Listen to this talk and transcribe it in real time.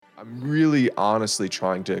I'm really honestly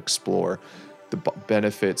trying to explore the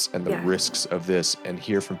benefits and the Yeah. risks of this and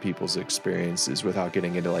hear from people's experiences without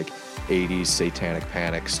getting into like 80s satanic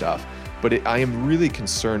panic stuff. But I am really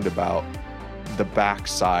concerned about the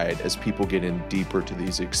backside as people get in deeper to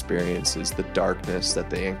these experiences, the darkness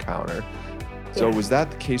that they encounter. So Yeah. was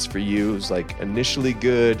that the case for you? It was like initially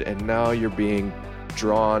good, and now you're being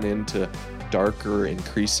drawn into darker,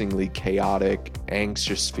 increasingly chaotic,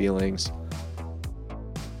 anxious feelings?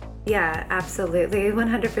 Yeah, absolutely.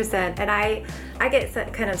 100%. And I get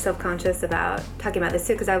kind of self-conscious about talking about this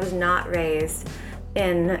too because I was not raised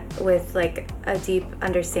in with like a deep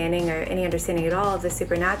understanding or any understanding at all of the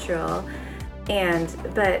supernatural.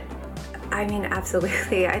 But I mean,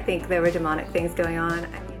 absolutely. I think there were demonic things going on.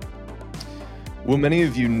 I mean, Well, many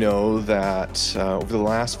of you know that over the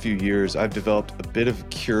last few years, I've developed a bit of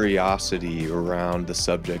curiosity around the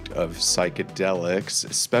subject of psychedelics,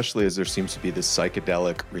 especially as there seems to be this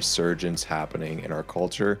psychedelic resurgence happening in our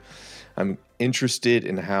culture. I'm interested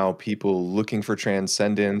in how people looking for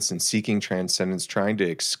transcendence and seeking transcendence, trying to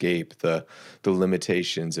escape the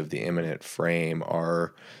limitations of the immanent frame,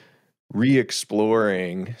 are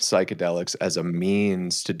re-exploring psychedelics as a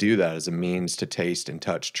means to do that, as a means to taste and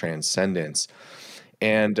touch transcendence.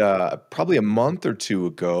 And probably a month or two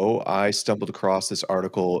ago, I stumbled across this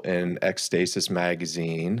article in Ecstasis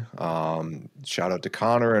magazine. Shout out to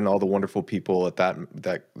Connor and all the wonderful people at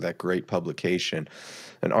that great publication.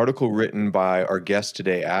 An article written by our guest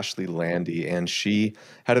today, Ashley Landy, and she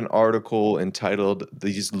had an article entitled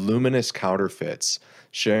 "These Luminous Counterfeits,"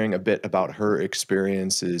 sharing a bit about her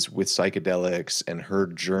experiences with psychedelics and her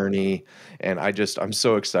journey. And I'm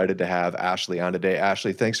so excited to have Ashley on today.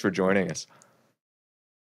 Ashley, thanks for joining us.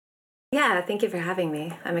 yeah, thank you for having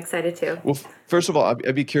me. I'm excited too. Well, first of all,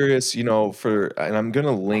 I'd be curious, and I'm going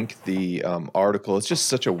to link the article. It's just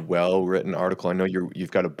such a well-written article. I know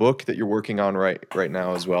you've got a book that you're working on right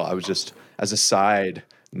now as well. I was just, as a side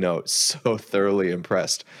note, so thoroughly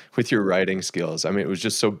impressed with your writing skills. I mean, it was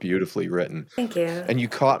just so beautifully written, Thank you. and you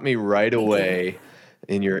caught me right Thank you. away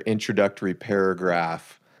in your introductory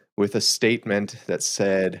paragraph with a statement that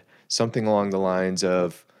said something along the lines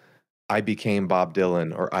of, "I became Bob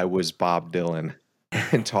Dylan," or "I was Bob Dylan."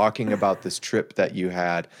 And talking about this trip that you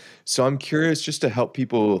had. So I'm curious, just to help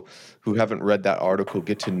people who haven't read that article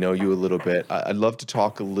get to know you a little bit. I'd love to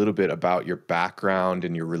talk a little bit about your background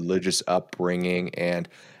and your religious upbringing and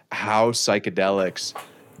how psychedelics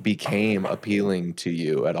became appealing to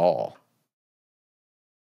you at all.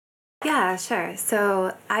 Yeah, sure.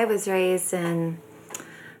 So I was raised in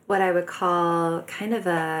what I would call kind of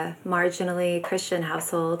a marginally Christian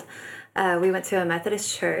household. We went to a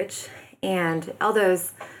Methodist church, and all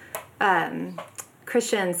those um,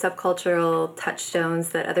 Christian subcultural touchstones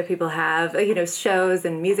that other people have, shows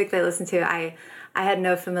and music they listen to, I had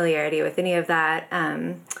no familiarity with any of that.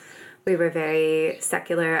 We were very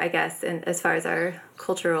secular, I guess, and as far as our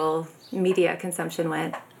cultural media consumption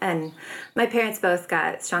went. And my parents both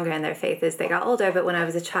got stronger in their faith as they got older, but when I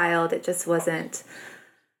was a child, it wasn't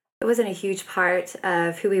a huge part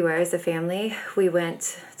of who we were as a family. We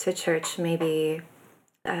went to church maybe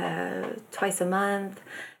twice a month,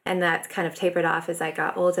 and that kind of tapered off as I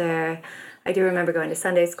got older. I do remember going to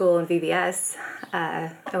Sunday school and VBS.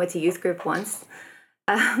 I went to youth group once,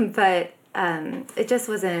 but it just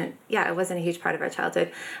wasn't, yeah, it wasn't a huge part of our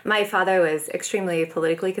childhood. My father was extremely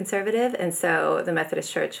politically conservative, and so the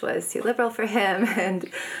Methodist Church was too liberal for him,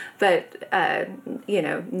 but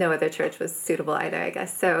no other church was suitable either, I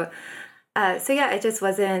guess. So yeah, it just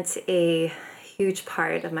wasn't a huge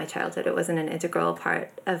part of my childhood. It wasn't an integral part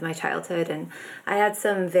of my childhood, and I had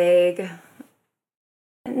some vague,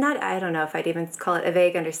 not, I don't know if I'd even call it a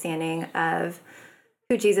vague understanding of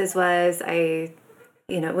who Jesus was.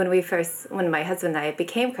 When my husband and I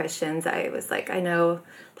became Christians, I was like, I know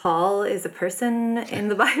Paul is a person in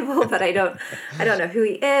the Bible, but I don't know who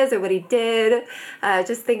he is or what he did,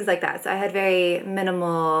 just things like that. So I had very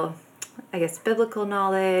minimal, I guess, biblical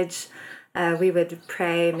knowledge. We would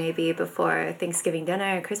pray maybe before Thanksgiving dinner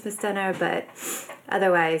and Christmas dinner, but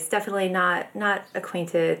otherwise, definitely not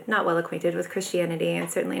well acquainted with Christianity, and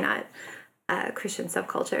certainly not Christian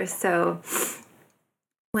subculture. So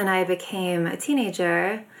when I became a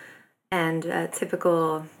teenager and a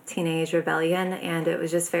typical teenage rebellion, and it was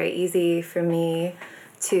just very easy for me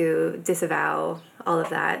to disavow all of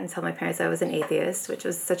that and tell my parents I was an atheist, which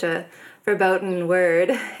was such a verboten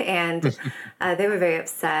word, and they were very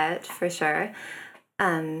upset for sure.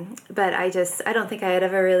 But I don't think I had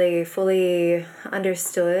ever really fully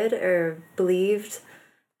understood or believed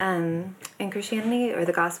in Christianity or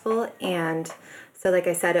the gospel, and So like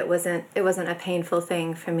I said, it wasn't a painful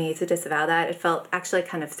thing for me to disavow that. It felt actually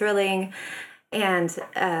kind of thrilling. And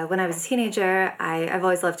when I was a teenager, I've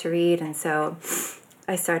always loved to read, and so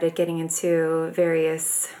I started getting into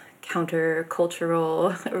various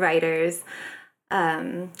countercultural writers.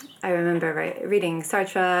 I remember reading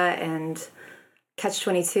Sartre, and Catch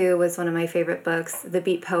 22 was one of my favorite books, The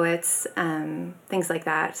Beat Poets, things like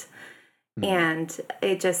that. Mm. And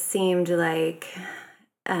it just seemed like,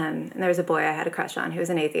 and there was a boy I had a crush on who was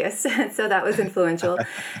an atheist, so that was influential.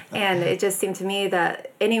 And it just seemed to me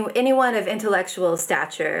that anyone of intellectual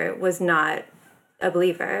stature was not a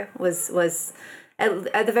believer, was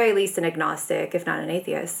at the very least an agnostic, if not an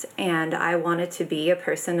atheist. And I wanted to be a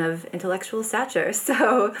person of intellectual stature,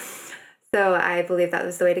 so I believe that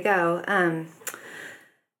was the way to go.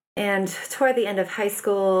 And toward the end of high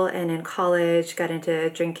school and in college, got into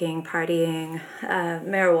drinking, partying,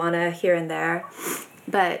 marijuana here and there,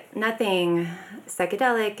 but nothing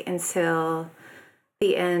psychedelic until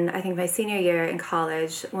the end. I think my senior year in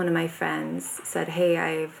college, one of my friends said, "Hey,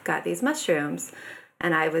 I've got these mushrooms."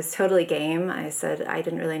 And I was totally game. I said I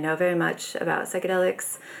didn't really know very much about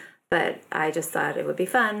psychedelics, but I just thought it would be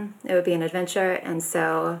fun. It would be an adventure. And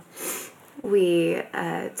so we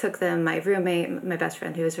took them, my roommate, my best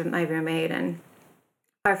friend, who was my roommate, and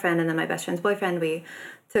our friend, and then my best friend's boyfriend, we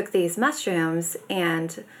took these mushrooms.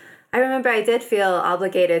 And I remember I did feel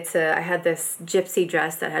obligated to, I had this gypsy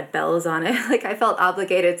dress that had bells on it. Like I felt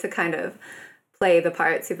obligated to kind of play the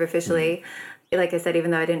part Mhm. superficially. Like I said,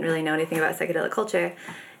 even though I didn't really know anything about psychedelic culture.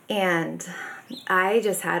 And I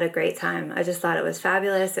just had a great time. I just thought it was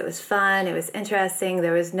fabulous. It was fun. It was interesting.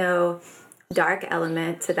 There was no dark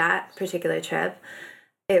element to that particular trip.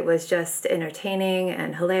 It was just entertaining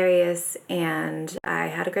and hilarious, and I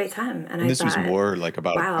had a great time. And And I this was thought, more like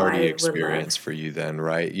about a wow, party I would love, experience for you then,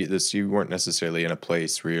 right? You weren't necessarily in a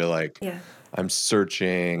place where you're like, yeah. "I'm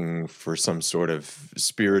searching for some sort of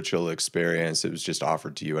spiritual experience." It was just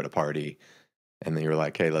offered to you at a party, and then you were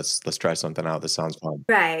like, "Hey, let's try something out. This sounds fun."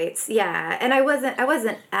 Right. Yeah. And I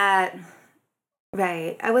wasn't at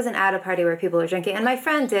right. I wasn't at a party where people were drinking. And my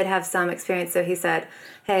friend did have some experience. So he said,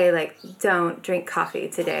 "Hey, like, don't drink coffee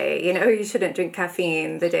today. You shouldn't drink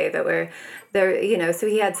caffeine the day that we're there." So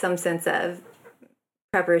he had some sense of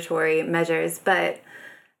preparatory measures. But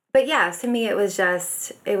yeah, to me it was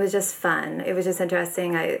just fun. It was just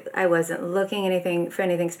interesting. I wasn't looking anything for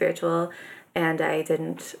anything spiritual, and I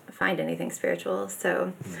didn't find anything spiritual.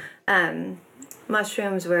 So Mm. um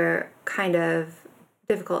mushrooms were kind of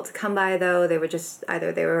difficult to come by, though. They were just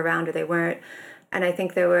either they were around or they weren't. And I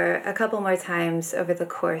think there were a couple more times over the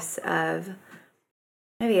course of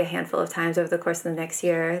maybe a handful of times over the course of the next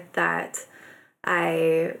year that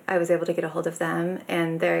I was able to get a hold of them,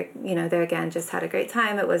 and there again just had a great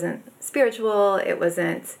time. It wasn't spiritual, it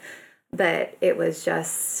wasn't, but it was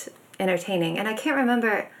just entertaining. And I can't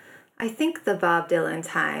remember. I think the Bob Dylan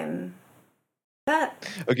time that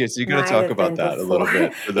Okay, so you gotta might talk have about been that a little before.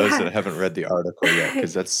 bit for those Yeah. that haven't read the article yet,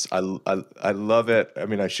 because I love it. I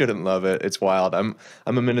mean, I shouldn't love it. It's wild. I'm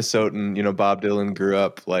a Minnesotan. Bob Dylan grew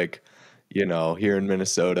up like, here in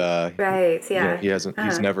Minnesota. Right. Yeah. He's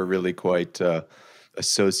Uh-huh. never really quite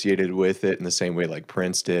associated with it in the same way like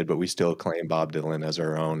Prince did, but we still claim Bob Dylan as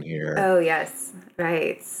our own here. Oh yes.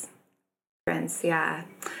 Right. Prince. Yeah.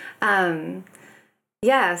 Um,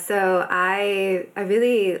 Yeah, so I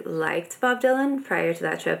really liked Bob Dylan prior to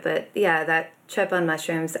that trip, but yeah, that trip on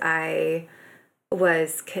mushrooms, I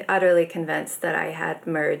was utterly convinced that I had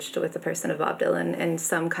merged with the person of Bob Dylan in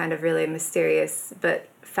some kind of really mysterious but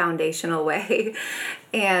foundational way.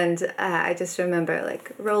 And I just remember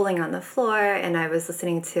like rolling on the floor, and I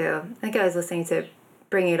think I was listening to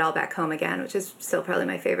Bringing It All Back Home Again, which is still probably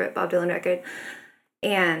my favorite Bob Dylan record.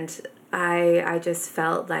 And I just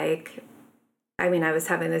felt like, I mean, I was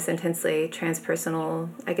having this intensely transpersonal,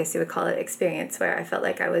 I guess you would call it, experience where I felt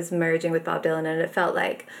like I was merging with Bob Dylan, and it felt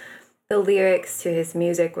like the lyrics to his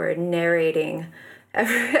music were narrating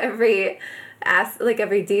every like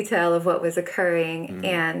every detail of what was occurring.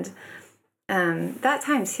 Mm. And that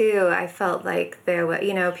time too, I felt like there was,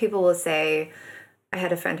 people will say, I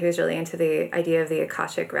had a friend who was really into the idea of the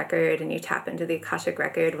Akashic record, and you tap into the Akashic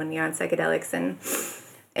record when you're on psychedelics,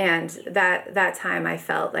 and that time I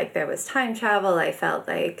felt like there was time travel. I felt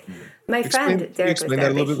like Mm. my Explain friend Can you Derek was explain that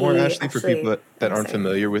there, a but little bit more, he Ashley, for people actually, that oh, aren't sorry.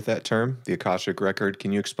 familiar with that term, the Akashic Record?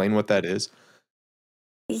 Can you explain what that is?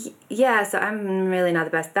 Yeah, so I'm really not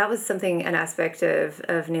the best. That was an aspect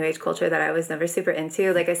of New Age culture that I was never super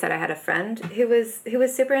into. Like I said, I had a friend who was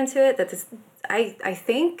super into it. I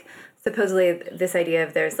think supposedly this idea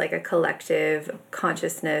of there's like a collective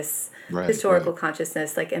consciousness, Right, historical right.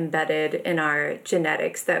 consciousness, like embedded in our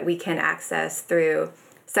genetics that we can access through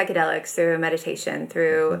psychedelics, through meditation,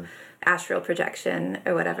 through Mhm. astral projection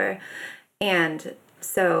or whatever. And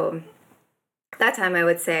so that time I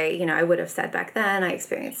would say, I would have said back then I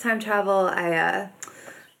experienced time travel.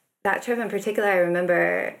 That trip in particular, I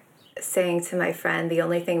remember saying to my friend, the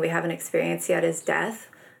only thing we haven't experienced yet is death.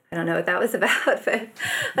 I don't know what that was about, but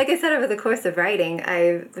like I said, over the course of writing,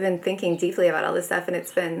 I've been thinking deeply about all this stuff, and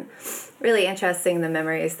it's been really interesting the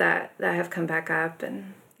memories that have come back up,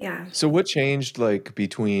 and yeah. So what changed, like,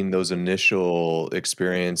 between those initial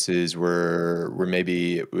experiences where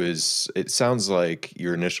maybe it sounds like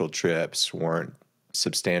your initial trips weren't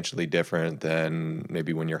substantially different than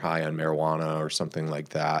maybe when you're high on marijuana or something like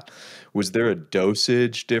that. Was there a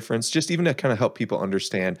dosage difference? Just even to kinda help people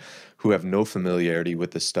understand who have no familiarity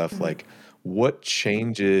with this stuff, Mhm. like, what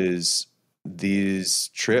changes these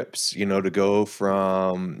trips, to go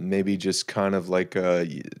from maybe just kind of like a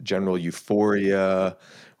general euphoria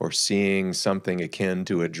or seeing something akin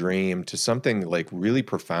to a dream to something like really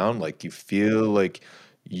profound, like you feel like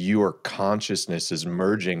your consciousness is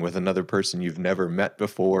merging with another person you've never met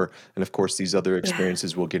before. And of course, these other Yeah.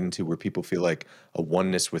 experiences we'll get into where people feel like a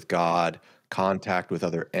oneness with God, contact with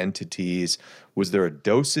other entities. Was there a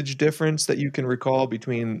dosage difference that you can recall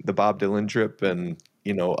between the Bob Dylan trip and,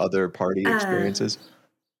 other party Uh, experiences?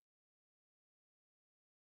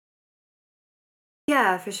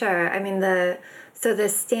 Yeah, for sure. I mean, the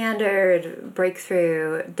standard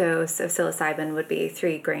breakthrough dose of psilocybin would be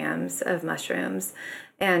 3 grams of mushrooms,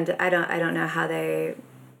 and I don't know how they.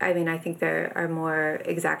 I mean, I think there are more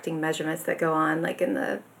exacting measurements that go on, like in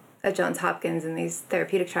the at Johns Hopkins in these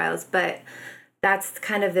therapeutic trials, but that's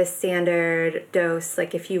kind of the standard dose.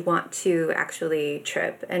 Like if you want to actually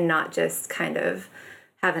trip and not just kind of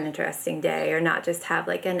have an interesting day or not just have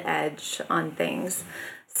like an edge on things.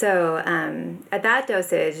 So at that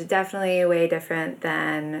dosage, definitely way different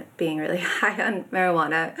than being really high on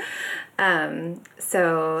marijuana.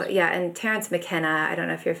 So yeah, and Terrence McKenna, I don't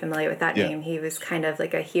know if you're familiar with that Yeah. name. He was kind of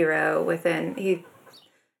like a hero he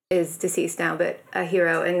is deceased now, but a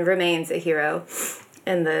hero and remains a hero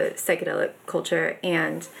in the psychedelic culture.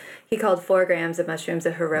 And he called 4 grams of mushrooms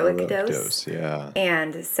a heroic Heroic dose. dose. Yeah.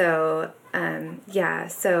 And so, yeah,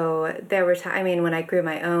 so there were I mean, when I grew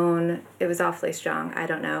my own, it was awfully strong. I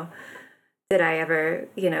don't know. Did I ever,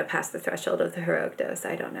 pass the threshold of the heroic dose?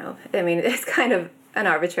 I don't know. I mean, it's kind of an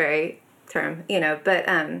arbitrary term, but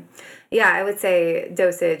yeah, I would say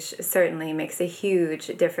dosage certainly makes a huge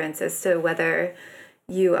difference as to whether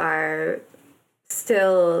you are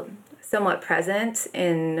still somewhat present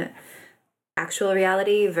in actual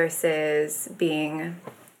reality versus being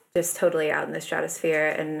just totally out in the stratosphere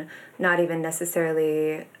and not even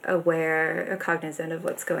necessarily aware or cognizant of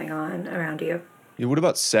what's going on around you. Yeah, what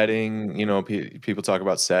about setting? People talk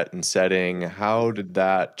about set and setting. How did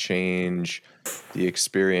that change the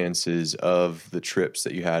experiences of the trips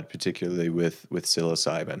that you had, particularly with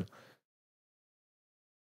psilocybin?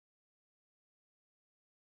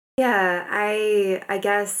 Yeah, I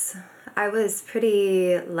guess I was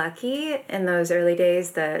pretty lucky in those early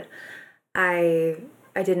days that I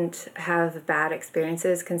I didn't have bad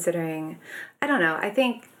experiences considering I don't know, I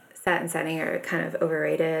think set and setting are kind of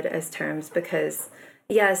overrated as terms because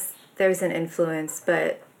yes, there's an influence,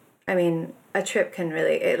 but I mean, a trip can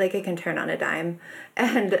really it can turn on a dime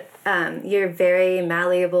and you're very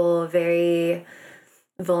malleable, very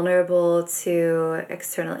vulnerable to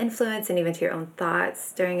external influence and even to your own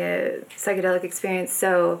thoughts during a psychedelic experience.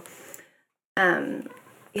 So, um,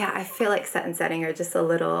 yeah, I feel like set and setting are just a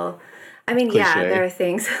little. I mean, yeah, there Cliche. are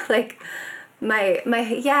things like my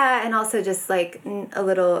yeah, and also just like a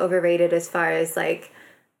little overrated as far as like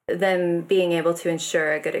them being able to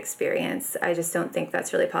ensure a good experience. I just don't think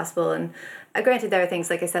that's really possible. And granted, there are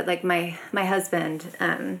things like I said, like my husband.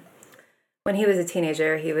 When he was a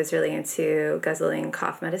teenager, he was really into guzzling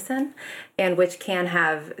cough medicine, and which can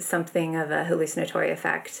have something of a hallucinatory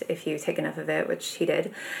effect if you take enough of it, which he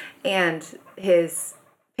did. And his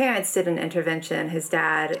parents did an intervention, his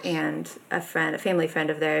dad and a family friend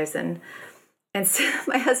of theirs, and so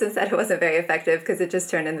my husband said it wasn't very effective because it just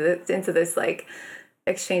turned into this like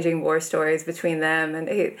exchanging war stories between them. And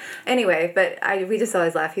anyway, but we just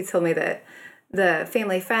always laugh. He told me that the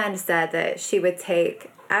family friend said that she would take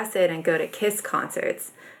acid and go to Kiss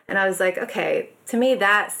concerts. And I was like, okay, to me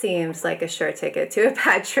that seems like a sure ticket to a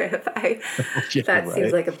bad trip. Yeah, That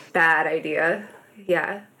seems right. like a bad idea.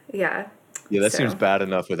 Yeah, yeah. Yeah, that seems So bad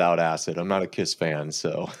enough without acid. I'm not a Kiss fan,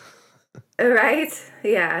 so Right?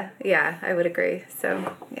 Yeah, I would agree.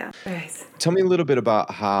 So, yeah. Right. Tell me a little bit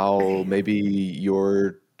about how maybe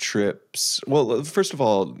your trips well, first of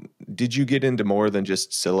all, did you get into more than just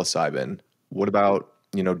psilocybin? What about,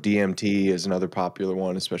 DMT is another popular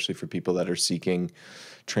one, especially for people that are seeking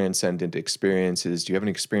transcendent experiences. Do you have an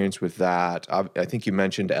experience with that? I think you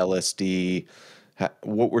mentioned LSD.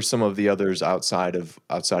 What were some of the others outside of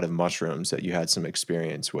mushrooms that you had some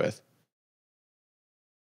experience with?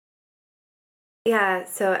 Yeah,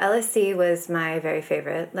 so LSD was my very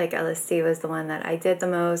favorite. Like LSD was the one that I did the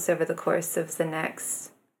most over the course of the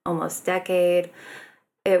next almost decade.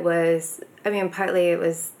 It was, I mean, partly it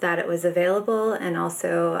was that it was available, and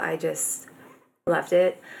also I just loved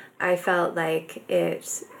it. I felt like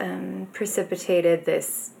it precipitated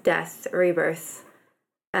this death, rebirth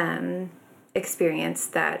um, experience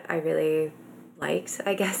that I really liked,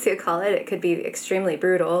 I guess you'd call it. It could be extremely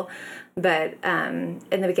brutal, but in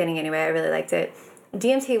the beginning anyway, I really liked it.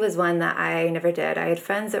 DMT was one that I never did. I had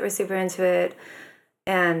friends that were super into it,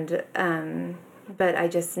 and but I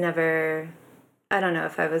just never. I don't know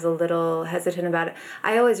if I was a little hesitant about it.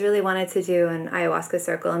 I always really wanted to do an ayahuasca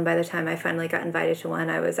circle, and by the time I finally got invited to one,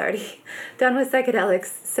 I was already done with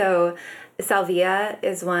psychedelics. So, salvia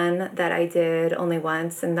is one that I did only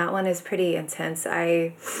once, and that one is pretty intense. I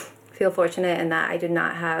feel fortunate in that I did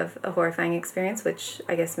not have a horrifying experience, which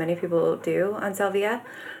I guess many people do on salvia.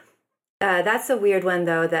 That's a weird one,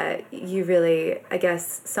 though, that you really, I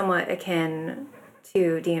guess, somewhat akin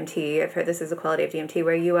to DMT. I've heard this is a quality of DMT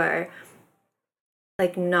where you are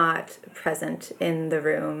like not present in the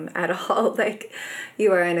room at all. Like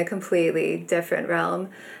you are in a completely different realm.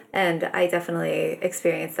 And I definitely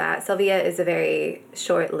experienced that. Salvia is a very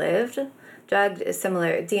short-lived drug. It's similar.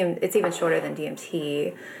 It's even shorter than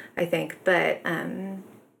DMT, I think. But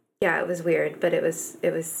yeah, it was weird. But it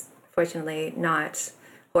was fortunately not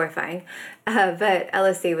horrifying. But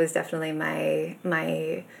LSD was definitely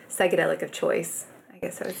my psychedelic of choice, I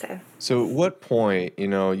guess I would say. So, at what point,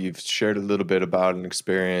 you've shared a little bit about an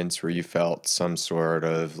experience where you felt some sort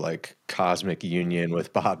of like cosmic union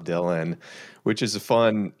with Bob Dylan, which is a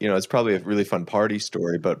fun, it's probably a really fun party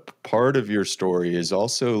story, but part of your story is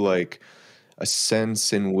also like a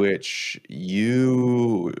sense in which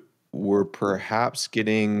you were perhaps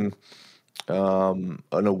getting an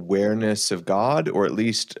awareness of God, or at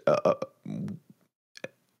least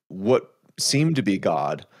what seemed to be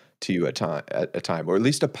God to you at a time, or at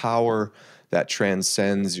least a power that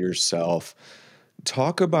transcends yourself.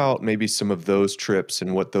 Talk about maybe some of those trips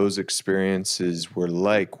and what those experiences were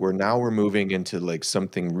like, where now we're moving into like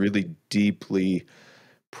something really deeply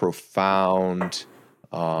profound,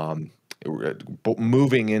 moving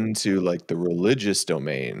into like the religious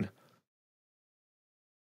domain.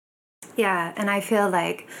 Yeah, and I feel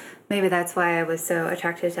like maybe that's why I was so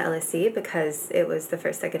attracted to LSD because it was the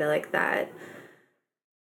first psychedelic that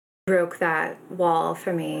broke that wall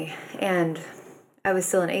for me. And I was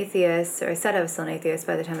still an atheist, or I said I was still an atheist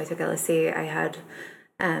by the time I took LSD.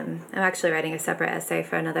 I'm actually writing a separate essay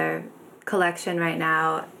for another collection right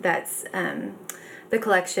now. The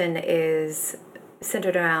collection is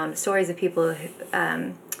centered around stories of people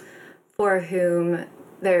for whom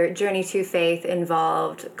their journey to faith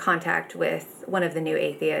involved contact with one of the new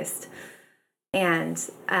atheists. And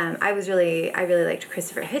I really liked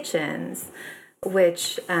Christopher Hitchens,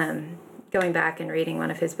 which going back and reading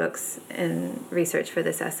one of his books in research for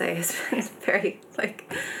this essay has been very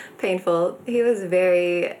like painful. He was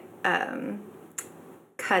very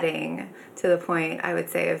cutting to the point, I would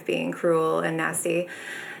say, of being cruel and nasty.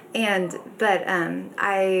 I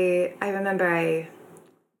remember I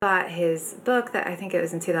bought his book that I think it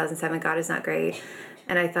was in 2007, God is Not Great,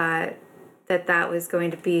 and I thought that was going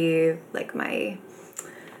to be like my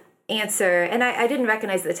answer. And I didn't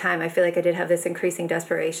recognize at the time. I feel like I did have this increasing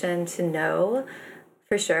desperation to know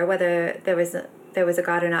for sure whether there was a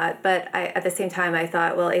God or not. But at the same time, I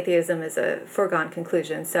thought, well, atheism is a foregone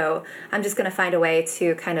conclusion. So I'm just going to find a way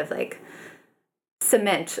to kind of like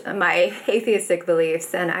cement my atheistic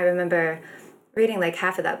beliefs. And I remember reading like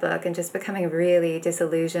half of that book and just becoming really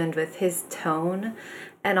disillusioned with his tone,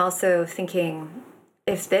 and also thinking,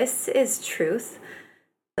 if this is truth,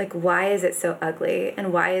 like why is it so ugly,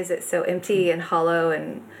 and why is it so empty and hollow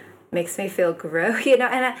and makes me feel gross,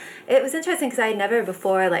 it was interesting because I had never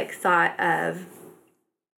before like thought of,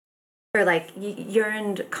 or like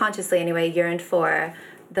yearned consciously anyway, yearned for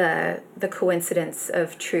the coincidence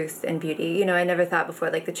of truth and beauty. I never thought before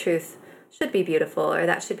like the truth should be beautiful, or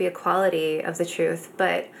that should be a quality of the truth.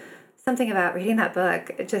 But something about reading that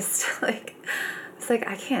book, it just like it's like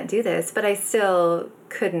I can't do this, but I still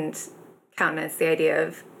couldn't countenance the idea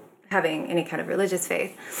of having any kind of religious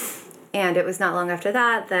faith. And it was not long after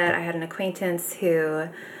that that I had an acquaintance who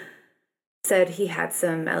said he had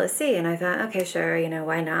some LSD, and I thought, okay, sure,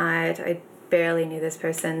 why not? I barely knew this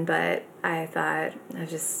person, but I thought I was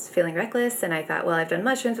just feeling reckless, and I thought, well, I've done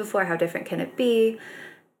mushrooms before. How different can it be?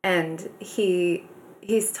 And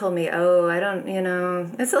he's told me, oh, I don't,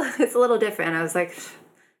 it's a little different. I was like,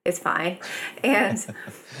 it's fine, and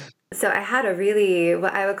so I had a really,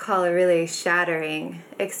 what I would call a really shattering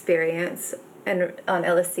experience and on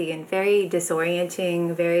LSD, and very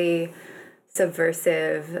disorienting, very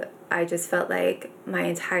subversive. I just felt like my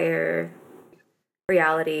entire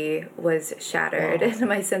reality was shattered Wow. and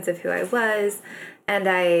my sense of who I was. And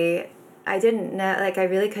I didn't know, like, I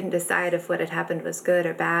really couldn't decide if what had happened was good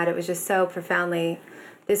or bad. It was just so profoundly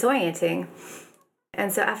disorienting.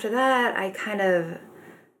 And so after that, I kind of,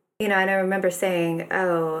 and I remember saying,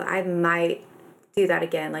 oh, I might do that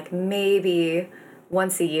again, like maybe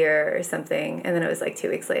once a year or something. And then it was like 2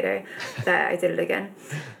 weeks later that I did it again.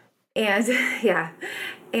 And yeah.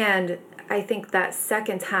 And I think that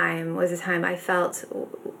second time was a time I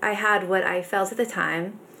had what I felt at the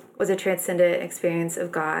time was a transcendent experience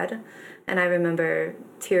of God. And I remember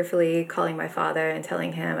tearfully calling my father and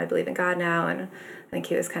telling him I believe in God now. And I think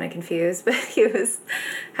he was kind of confused, but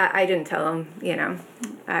I didn't tell him,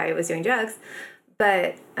 I was doing drugs.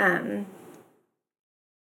 But,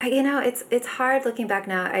 it's hard looking back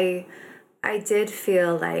now. I did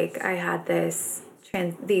feel like I had these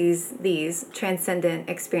transcendent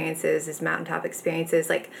experiences, these mountaintop experiences,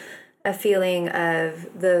 like a feeling of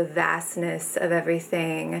the vastness of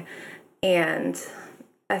everything, and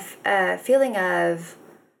a feeling of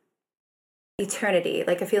eternity,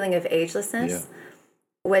 like a feeling of Yeah. agelessness,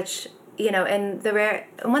 which, and the rare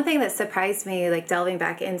one thing that surprised me, like delving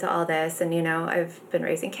back into all this, and I've been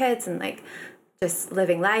raising kids and like just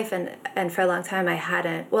living life, and for a long time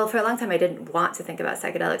for a long time I didn't want to think about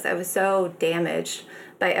psychedelics. I was so damaged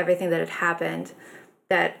by everything that had happened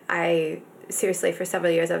that I seriously, for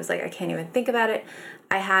several years, I was like, I can't even think about it.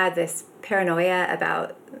 I had this paranoia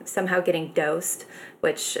about somehow getting dosed,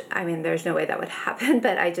 which, I mean, there's no way that would happen,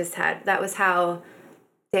 but that was how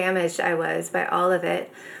damaged I was by all of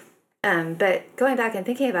it. But going back and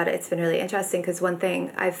thinking about it, it's been really interesting, because one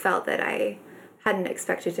thing I've felt that I hadn't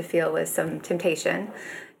expected to feel was some temptation,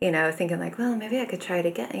 thinking like, well, maybe I could try it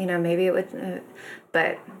again, maybe it would,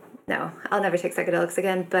 but no, I'll never take psychedelics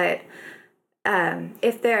again. But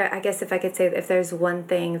I guess if I could say, if there's one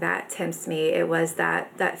thing that tempts me, it was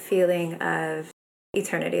that feeling of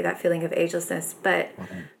eternity, that feeling of agelessness. Wow.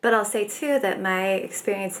 But I'll say too that my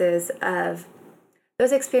experiences of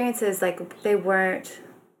those experiences, like, they weren't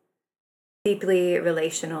deeply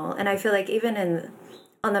relational. And I feel like even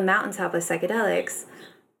on the mountaintop of psychedelics,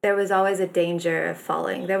 there was always a danger of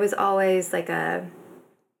falling. There was always like and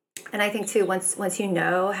I think too, once you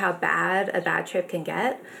know how bad a bad trip can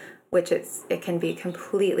get, which it can be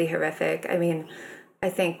completely horrific. I mean, I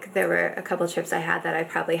think there were a couple trips I had that I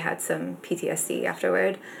probably had some PTSD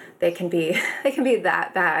afterward. They can be they can be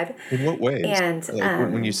that bad. In what ways? And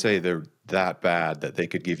Like, when you say they're that bad that they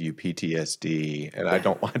could give you PTSD, and I yeah.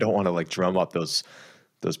 don't I don't wanna, like, drum up those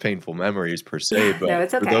painful memories per se, Yeah, but no,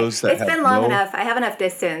 it's for okay. those that It's have been long no enough. I have enough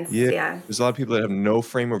distance. yeah, Yeah. there's a lot of people that have no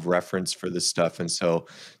frame of reference for this stuff, and so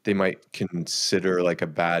they might consider, like, a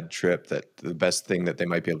bad trip that the best thing that they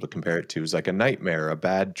might be able to compare it to is, like, a nightmare, a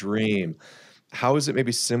bad dream. How is it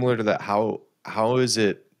maybe similar to that? How is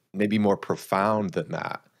it maybe more profound than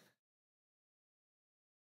that?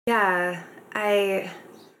 Yeah. I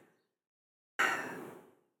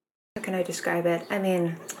How can I describe it? I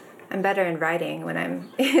mean, I'm better in writing when I'm,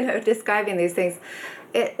 describing these things.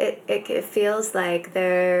 It feels like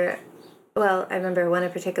well, I remember one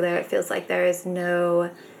in particular, it feels like there is no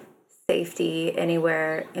safety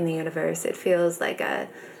anywhere in the universe. It feels like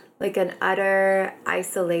an utter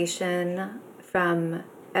isolation from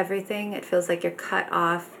everything. It feels like you're cut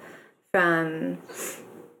off from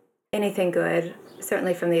anything good,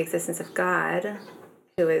 certainly from the existence of God,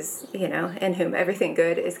 who is, in whom everything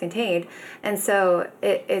good is contained. And so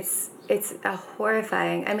it's a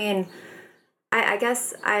horrifying. I mean, I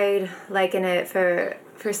guess I'd liken it for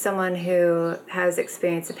someone who has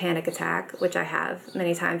experienced a panic attack, which I have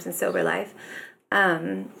many times in sober life.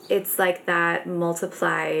 It's like that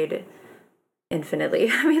multiplied infinitely.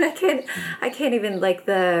 I mean, Mm, I can't even, like,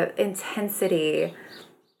 the intensity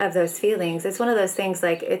of those feelings. It's one of those things,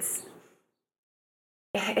 like, it's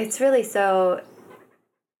really so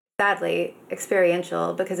sadly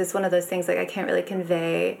experiential, because it's one of those things, like, I can't really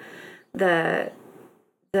convey the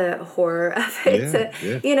the horror of it.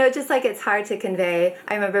 Yeah, yeah. Just like it's hard to convey.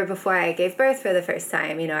 I remember before I gave birth for the first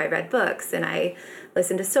time, I read books and I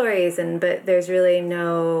listened to stories, but there's really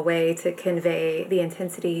no way to convey the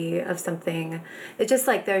intensity of something. It's just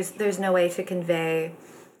like there's no way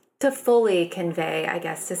to fully convey, I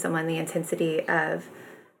guess, to someone the intensity of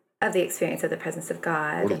the experience of the presence of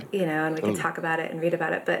God, Totally, and we can totally. talk about it and read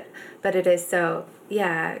about it, but it is so,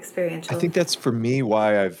 yeah, I experiential. think that's for me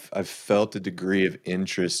why I've felt a degree of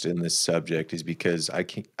interest in this subject is because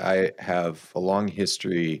I have a long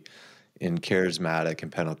history in charismatic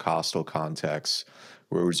and Pentecostal contexts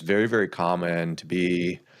where it was very, very common to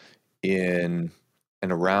be in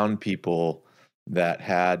and around people that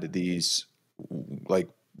had these like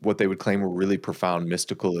what they would claim were really profound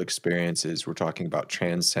mystical experiences. We're talking about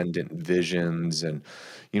transcendent visions. And,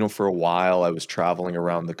 for a while I was traveling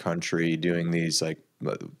around the country doing these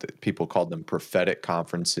people called them prophetic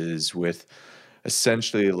conferences with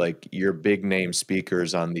essentially like your big name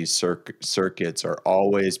speakers on these circuits are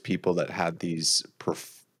always people that had these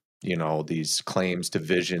claims to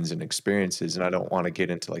visions and experiences. And I don't want to get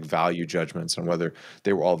into like value judgments on whether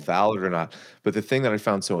they were all valid or not. But the thing that I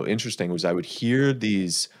found so interesting was I would hear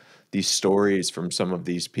these stories from some of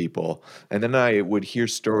these people, and then I would hear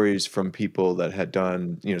stories from people that had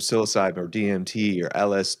done, psilocybin or DMT or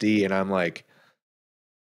LSD, and I'm like,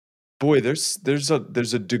 boy, there's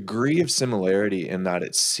a degree of similarity in that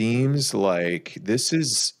it seems like this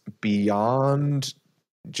is beyond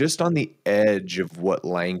just on the edge of what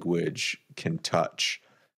language can touch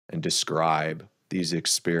and describe these Yeah.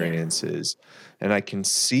 experiences. And I can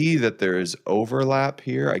see that there is overlap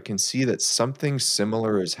here. I can see that something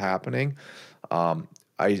similar is happening. Um,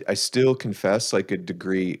 I still confess, like a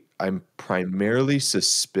degree, I'm primarily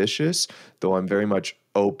suspicious, though I'm very much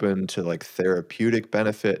open to like therapeutic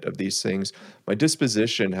benefit of these things. My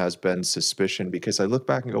disposition has been suspicion because I look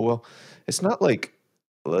back and go, well, it's not like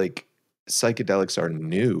psychedelics are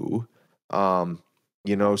new. Um,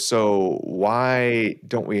 so why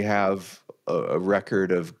don't we have a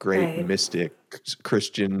record of great Right. mystic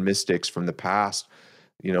Christian mystics from the past,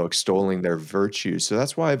 extolling their virtues? So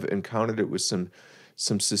that's why I've encountered it with some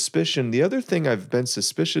suspicion. The other thing I've been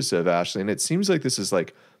suspicious of, Ashley, and it seems like this is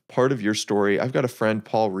like part of your story. I've got a friend,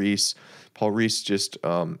 Paul Reese. Paul Reese just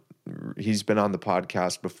he's been on the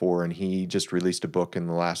podcast before, and he just released a book in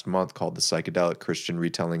the last month called The Psychedelic Christian,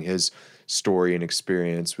 retelling his story and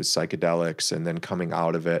experience with psychedelics and then coming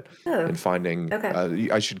out of it Oh, and finding okay.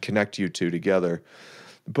 I should connect you two together.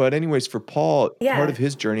 But anyways, for Paul, part Yeah. of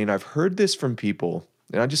his journey, and I've heard this from people,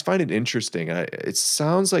 and I just find it interesting, and it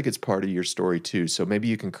sounds like it's part of your story too. So maybe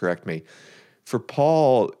you can correct me. For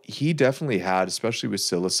Paul, he definitely had, especially with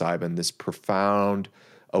psilocybin, this profound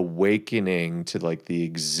awakening to like the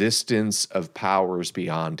existence of powers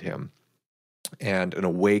beyond him and an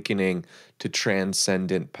awakening to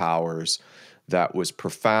transcendent powers that was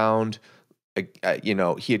profound.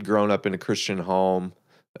 He had grown up in a Christian home,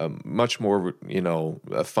 much more,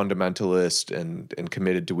 a fundamentalist and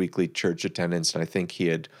committed to weekly church attendance. And I think he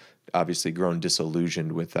had obviously grown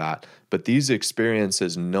disillusioned with that. But these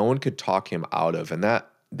experiences, no one could talk him out of, and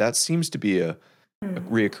that seems to be a Mm.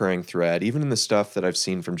 reoccurring thread, even in the stuff that I've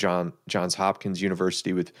seen from Johns Hopkins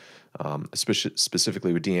University with,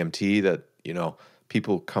 specifically with DMT. That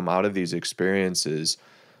people come out of these experiences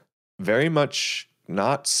very much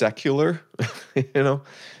not secular, you know,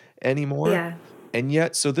 anymore. Yeah. And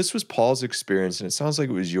yet, so this was Paul's experience, and it sounds like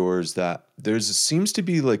it was yours. That there's seems to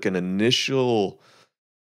be like an initial,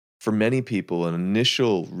 for many people, an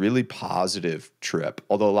initial really positive trip.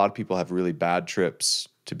 Although a lot of people have really bad trips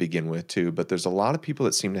to begin with too, but there's a lot of people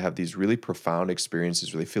that seem to have these really profound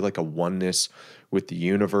experiences where they feel like a oneness with the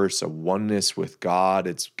universe, a oneness with God.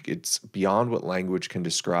 It's beyond what language can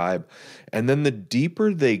describe. And then the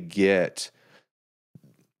deeper they get,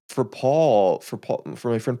 for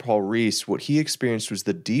my friend Paul Reese, what he experienced was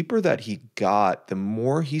the deeper that he got, the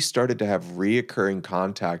more he started to have reoccurring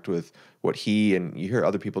contact with what he and you hear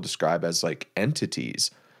other people describe as like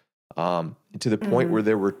entities, to the point where Hmm.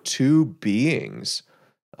 there were two beings.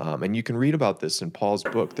 And you can read about this in Paul's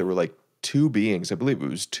book. There were like two beings, I believe it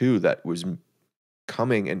was two, that was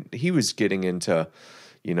coming, and he was getting into,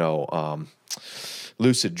 you know, um,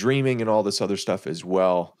 lucid dreaming and all this other stuff as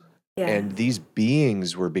well. Yeah. And these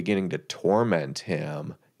beings were beginning to torment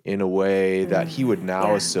him in a way that Mm. he would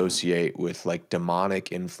now Yeah. associate with like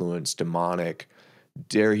demonic influence, demonic,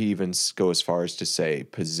 dare he even go as far as to say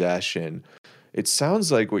possession. It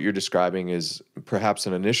sounds like what you're describing is perhaps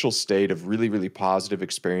an initial state of really, really positive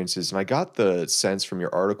experiences. And I got the sense from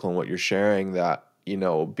your article and what you're sharing that,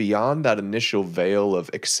 beyond that initial veil of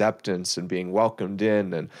acceptance and being welcomed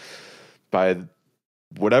in and by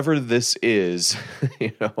whatever this is,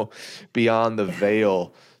 you know, beyond the Yeah.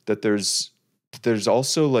 veil, that there's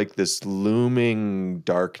also like this looming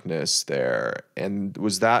darkness there. And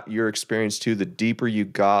was that your experience too? The deeper you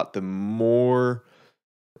got, the more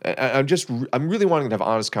I'm really wanting to have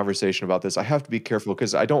honest conversation about this. I have to be careful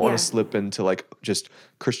because I don't want to Yeah. slip into like just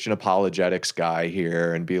Christian apologetics guy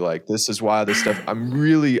here and be like, this is why this stuff. I'm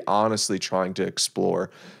really honestly trying to explore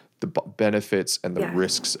the benefits and the Yeah.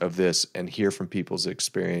 risks of this and hear from people's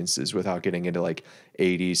experiences without getting into like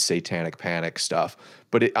 80s satanic panic stuff.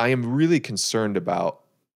 But I am really concerned about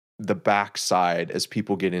the backside as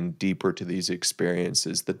people get in deeper to these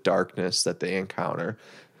experiences, the darkness that they encounter.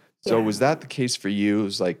 So Yeah. was that the case for you? It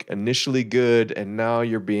was like initially good, and now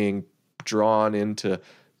you're being drawn into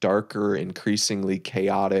darker, increasingly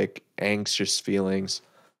chaotic, anxious feelings?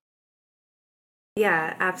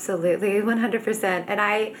 Yeah, absolutely, 100%. And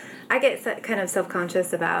I get kind of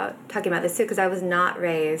self-conscious about talking about this too because I was not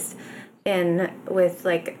raised in with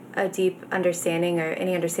like a deep understanding or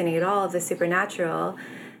any understanding at all of the supernatural.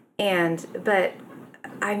 And but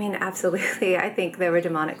I mean, absolutely, I think there were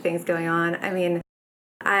demonic things going on. I mean,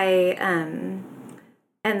 I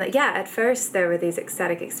and yeah, at first there were these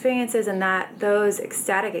ecstatic experiences, and that those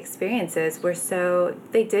ecstatic experiences were so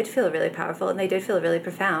they did feel really powerful and they did feel really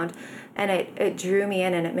profound, and it drew me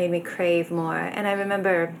in and it made me crave more. And I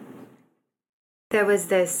remember there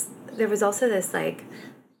was also this like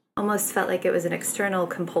almost felt like it was an external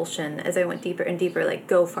compulsion as I went deeper and deeper, like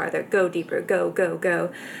go farther, go deeper,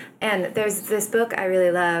 go. And there's this book I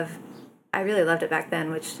really love. I really loved it back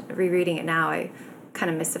then, which rereading it now, I kind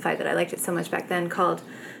of mystified that I liked it so much back then, called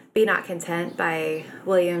Be Not Content by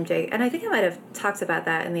William J. And I think I might have talked about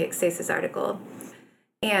that in the Ecstasis article.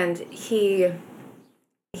 And he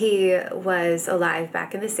was alive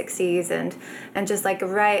back in the 60s and just like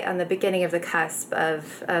right on the beginning of the cusp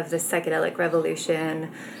of the psychedelic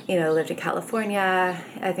revolution, you know, lived in California,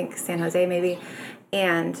 I think San Jose maybe.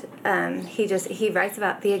 And he writes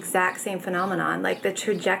about the exact same phenomenon, like the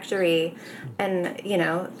trajectory. And you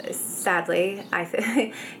know, sadly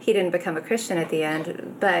he didn't become a Christian at the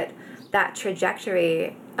end, but that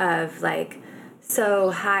trajectory of like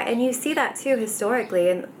so high. And you see that too historically,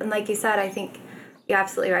 and like you said, I think you're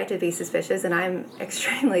absolutely right to be suspicious, and I'm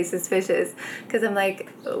extremely suspicious because I'm like,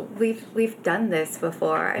 we've done this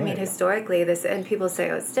before. I mean, Right. historically, this, and people say,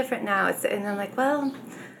 oh, it's different now. And I'm like, well,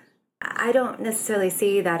 I don't necessarily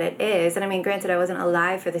see that it is. And I mean, granted, I wasn't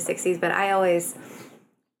alive for the '60s, but I always,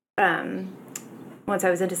 um, once I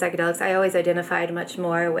was into psychedelics, I always identified much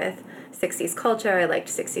more with '60s culture. I liked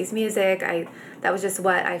 '60s music. That was just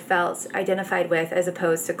what I felt identified with, as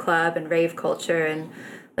opposed to club and rave culture and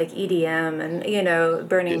like EDM and you know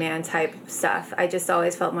Burning Yeah. Man type stuff. I just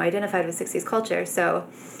always felt more identified with '60s culture. So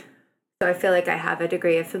I feel like I have a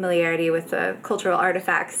degree of familiarity with the cultural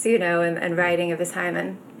artifacts, you know, and writing of his time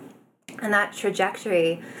and that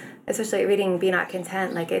trajectory, especially reading Be Not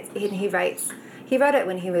Content. Like he wrote it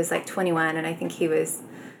when he was like 21, and I think he was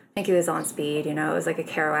on speed. You know, it was like a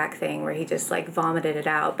Kerouac thing where he just like vomited it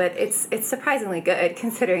out. But it's surprisingly good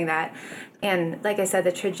considering that. And like I said,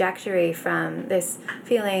 the trajectory from this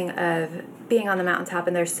feeling of being on the mountaintop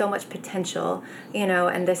and there's so much potential, you know,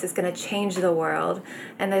 and this is going to change the world,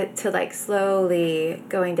 and to like slowly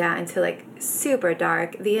going down into like super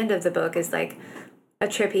dark. The end of the book is like a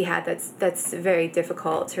trip he had that's very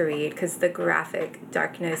difficult to read because the graphic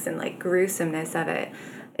darkness and like gruesomeness of it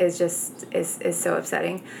is just is so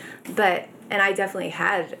upsetting. But and I definitely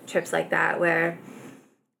had trips like that where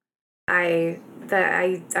I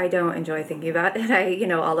don't enjoy thinking about. And I, you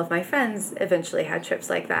know, all of my friends eventually had trips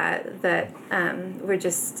like that were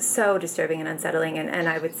just so disturbing and unsettling, and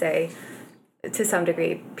I would say to some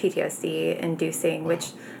degree PTSD inducing, which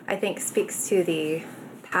I think speaks to the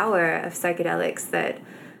power of psychedelics. That,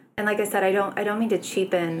 and like I said, I don't mean to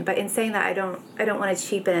cheapen, but in saying that, I don't want to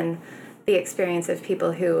cheapen the experience of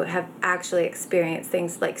people who have actually experienced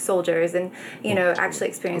things, like soldiers, and you Oh, know totally. actually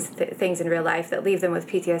experienced things in real life that leave them with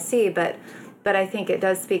PTSD. But I think it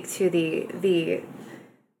does speak to the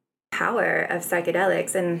power of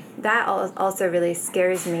psychedelics, and that also really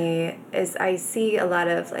scares me. Is I see a lot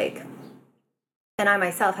of like, and I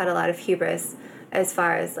myself had a lot of hubris as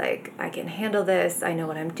far as like I can handle this, I know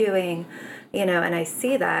what I'm doing, you know, and I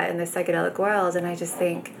see that in the psychedelic world, and I just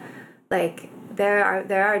think like there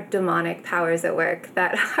are demonic powers at work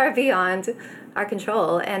that are beyond our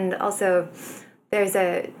control. And also there's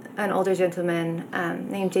an older gentleman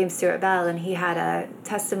named James Stewart Bell, and he had a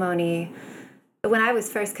testimony when I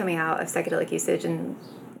was first coming out of psychedelic usage and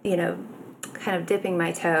you know kind of dipping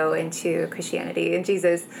my toe into Christianity and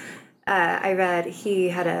Jesus. I read he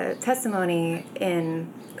had a testimony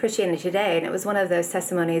in Christianity Today, and it was one of those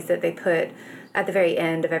testimonies that they put at the very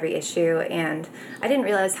end of every issue. And I didn't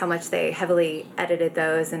realize how much they heavily edited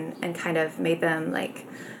those and kind of made them like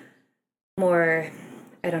more,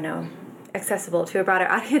 I don't know, accessible to a broader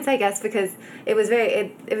audience, I guess, because it was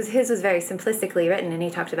his was very simplistically written, and he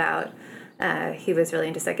talked about he was really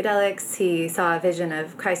into psychedelics. He saw a vision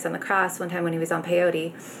of Christ on the cross one time when he was on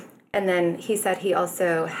peyote, and then he said he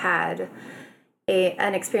also had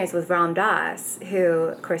an experience with Ram Dass, who,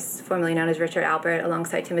 of course, formerly known as Richard Albert,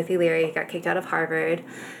 alongside Timothy Leary. He got kicked out of Harvard.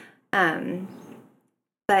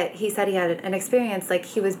 But he said he had an experience, like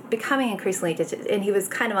he was becoming increasingly, and he was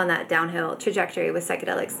kind of on that downhill trajectory with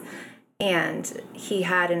psychedelics. And he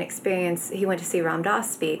had an experience, he went to see Ram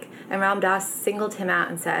Dass speak, and Ram Dass singled him out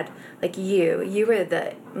and said, like, you were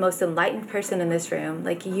the most enlightened person in this room.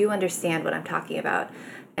 Like, you understand what I'm talking about.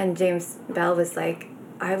 And James Bell was like,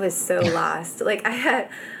 I was so lost. Like,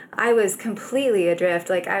 I was completely adrift.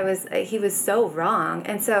 Like, he was so wrong.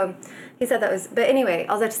 And so he said that was, but anyway,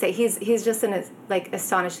 all that to say, he's just an like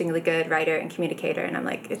astonishingly good writer and communicator. And I'm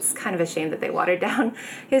like, it's kind of a shame that they watered down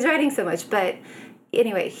his writing so much. But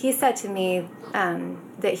anyway, he said to me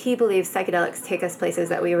that he believes psychedelics take us places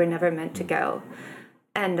that we were never meant to go.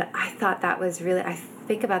 And I thought that was really, I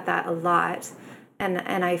think about that a lot.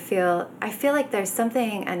 And I feel like there's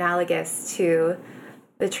something analogous to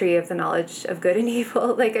the tree of the knowledge of good and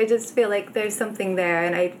evil. Like, I just feel like there's something there,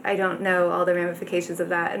 and I don't know all the ramifications of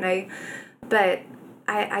that. But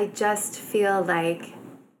I just feel like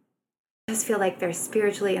they're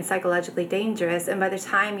spiritually and psychologically dangerous. And by the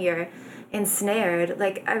time you're ensnared,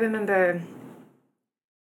 like, I remember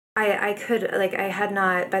I had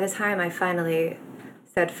not, by the time I finally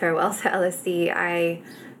said farewell to LSD, I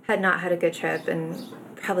had not had a good trip in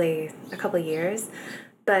probably a couple of years.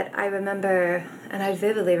 But I remember, and I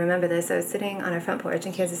vividly remember this, I was sitting on our front porch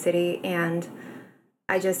in Kansas City, and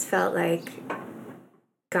I just felt like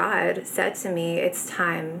God said to me, it's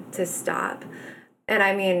time to stop. And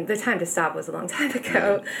I mean, the time to stop was a long time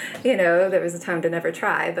ago. You know, there was a time to never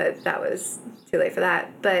try, but that was too late for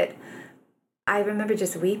that. But I remember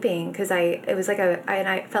just weeping because I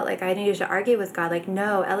felt like I needed to argue with God, like,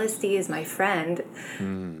 no, LSD is my friend.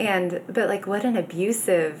 But like, what an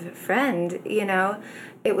abusive friend, you know?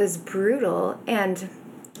 It was brutal. And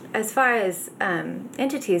as far as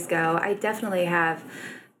entities go, I definitely have,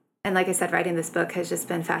 and like I said, writing this book has just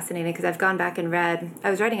been fascinating because I've gone back and I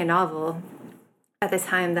was writing a novel at the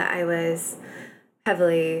time that I was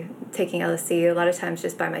heavily taking LSD, a lot of times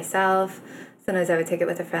just by myself. Sometimes I would take it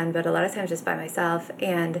with a friend, but a lot of times just by myself.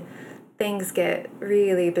 And things get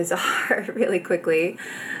really bizarre really quickly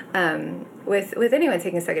with anyone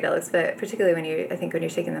taking psychedelics, but particularly when you're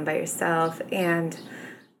taking them by yourself. And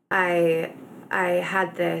I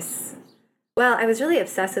had this. Well, I was really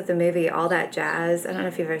obsessed with the movie All That Jazz. I don't know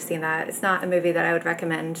if you've ever seen that. It's not a movie that I would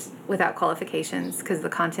recommend without qualifications because of the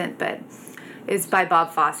content, but it's by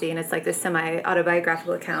Bob Fosse, and it's like this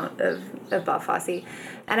semi-autobiographical account of Bob Fosse.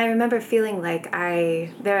 And I remember feeling like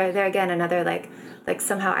there again, another like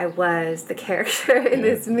somehow I was the character in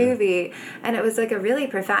this movie. And it was like a really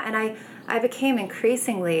profound, and I became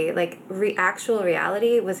increasingly, like, actual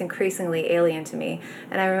reality was increasingly alien to me.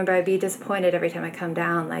 And I remember I'd be disappointed every time I come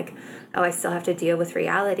down, like, oh, I still have to deal with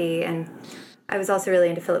reality. And I was also really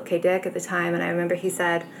into Philip K. Dick at the time, and I remember he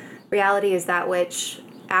said, reality is that which,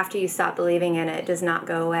 after you stop believing in it, does not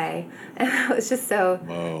go away. And it was just so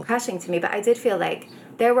crushing to me. But I did feel like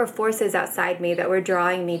there were forces outside me that were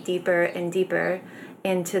drawing me deeper and deeper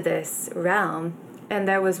into this realm. And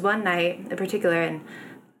there was one night in particular, and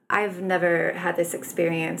I've never had this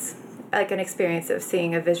experience, like an experience of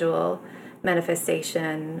seeing a visual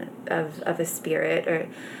manifestation of a spirit, or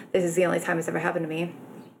this is the only time it's ever happened to me.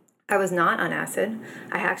 I was not on acid.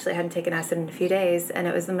 I actually hadn't taken acid in a few days, and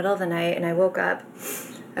it was the middle of the night, and I woke up.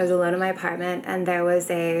 I was alone in my apartment, and there was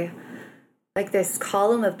this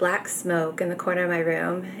column of black smoke in the corner of my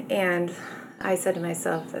room, and I said to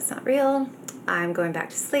myself, that's not real. I'm going back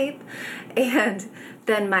to sleep. And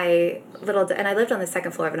then and I lived on the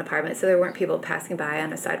second floor of an apartment, so there weren't people passing by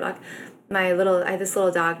on a sidewalk. I had this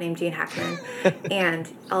little dog named Gene Hackman, and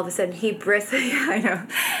all of a sudden he bristled. Yeah, I know.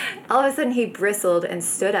 All of a sudden he bristled and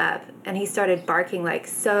stood up, and he started barking like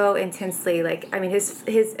so intensely. Like, I mean,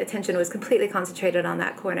 his attention was completely concentrated on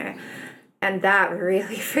that corner, and that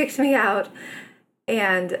really freaked me out.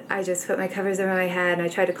 And I just put my covers over my head, and I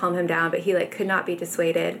tried to calm him down, but he could not be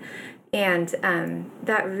dissuaded. And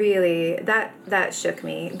that really that shook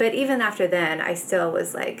me. But even after then, I still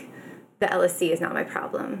was like the LSD is not my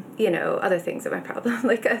problem. Other things are my problem.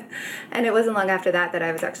 And it wasn't long after that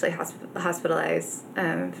I was actually hospitalized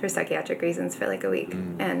for psychiatric reasons for like a week.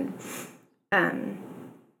 Mm. And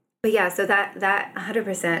but yeah, so that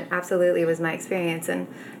 100% absolutely was my experience. And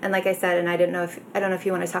like I said, and I don't know if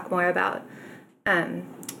you want to talk more about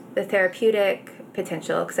the therapeutic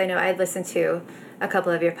potential, because I know I'd listened to a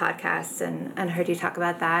couple of your podcasts and heard you talk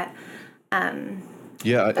about that.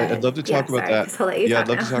 Yeah, I'd But love to yeah, talk about sorry, I that. guess I'll let you Yeah, I'd talk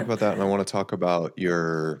love to talk now. about that, and I want to talk about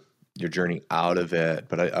your journey out of it.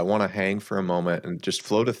 But I want to hang for a moment and just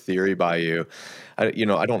float a theory by you. I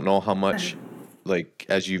don't know how much, like,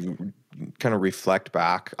 as you kind of reflect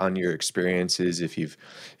back on your experiences, if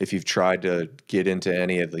you've tried to get into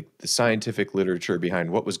any of like the scientific literature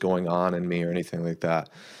behind what was going on in me or anything like that.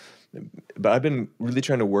 But I've been really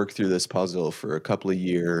trying to work through this puzzle for a couple of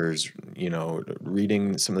years,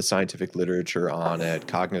 reading some of the scientific literature on it,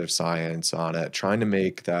 cognitive science on it, trying to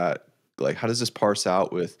make that, like, how does this parse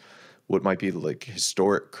out with what might be like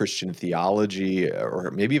historic Christian theology or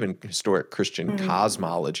maybe even historic Christian Mm,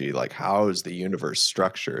 cosmology? Like, how is the universe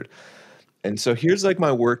structured? And so here's like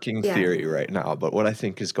my working yeah. theory right now, but what I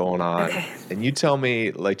think is going on. Okay. And you tell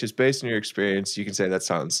me, like, just based on your experience, you can say that's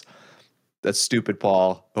stupid,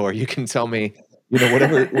 Paul, or you can tell me,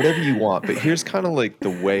 whatever you want. But Okay. here's kind of like the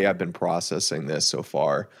way I've been processing this so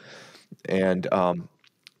far. And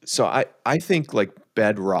so I think like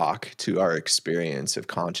bedrock to our experience of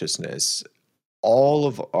consciousness, all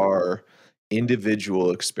of our individual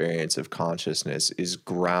experience of consciousness is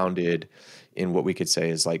grounded in what we could say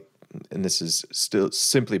is like, and this is still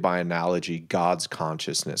simply by analogy, God's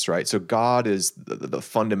consciousness, right? So God is the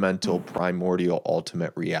fundamental, primordial,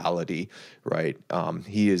 ultimate reality, right?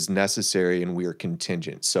 He is necessary and we are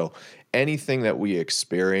contingent. So anything that we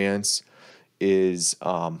experience is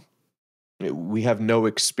we have no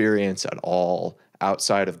experience at all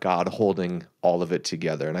outside of God holding all of it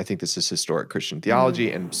together. And I think this is historic Christian Mm, theology,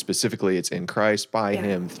 and specifically it's in Christ, by yeah.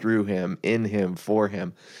 him, through him, in him, for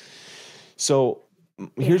him. So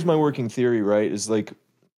Yeah. here's my working theory, right? Is like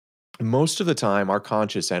most of the time our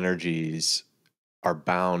conscious energies are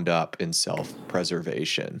bound up in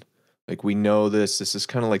self-preservation. Like we know this is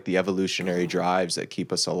kind of like the evolutionary drives that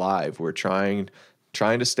keep us alive. We're trying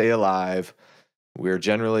to stay alive. We're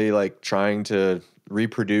generally like trying to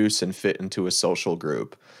reproduce and fit into a social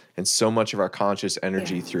group. And so much of our conscious Yeah.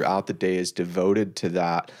 energy throughout the day is devoted to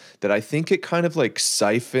that I think it kind of like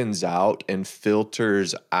siphons out and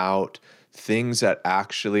filters out things that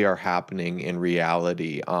actually are happening in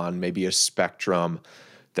reality on maybe a spectrum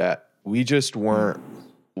that we just weren't Mm,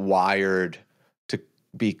 wired to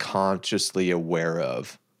be consciously aware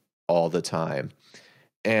of all the time.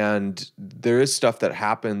 And there is stuff that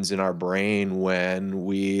happens in our brain when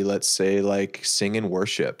we, let's say, like sing and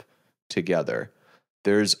worship together.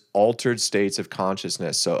 There's altered states of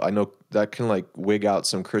consciousness. So I know that can like wig out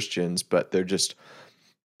some Christians, but they're just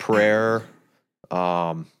prayer,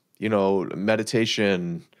 um,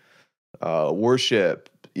 meditation, worship,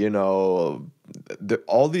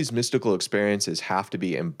 all these mystical experiences have to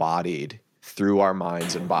be embodied through our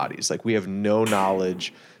minds and bodies. Like we have no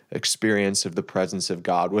knowledge, experience of the presence of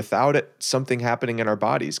God without it something happening in our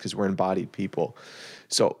bodies because we're embodied people.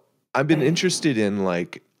 So I've been right. interested in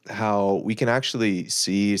like how we can actually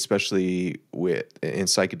see, especially with in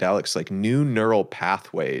psychedelics, like new neural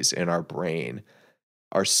pathways in our brain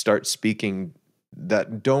are start speaking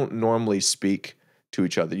that don't normally speak to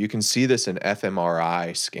each other. You can see this in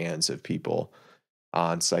fMRI scans of people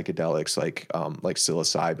on psychedelics like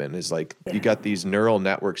psilocybin is like you Yeah. got these neural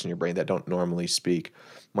networks in your brain that don't normally speak.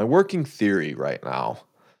 My working theory right now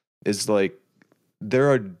is like there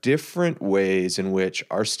are different ways in which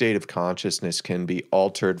our state of consciousness can be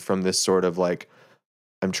altered from this sort of like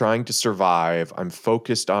I'm trying to survive, I'm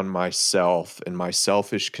focused on myself and my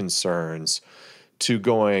selfish concerns to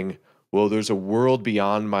going, well, there's a world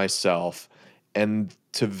beyond myself. And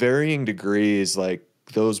to varying degrees, like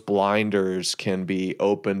those blinders can be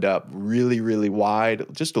opened up really, really wide,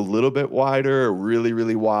 just a little bit wider, or really,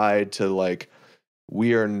 really wide to like,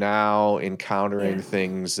 we are now Yeah. encountering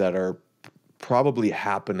things that are probably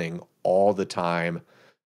happening all the time,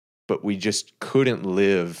 but we just couldn't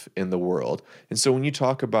live in the world. And so when you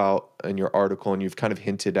talk about in your article, and you've kind of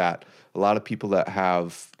hinted at a lot of people that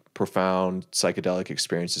have profound psychedelic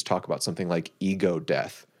experiences talk about something like ego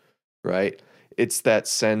death, right? It's that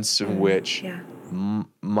sense in Mm, which yeah.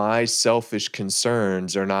 my selfish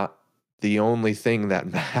concerns are not the only thing that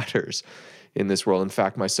matters in this world. In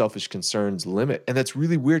fact, my selfish concerns limit. And that's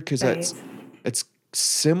really weird because Right. it's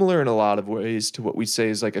similar in a lot of ways to what we say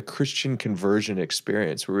is like a Christian conversion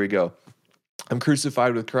experience where we go, I'm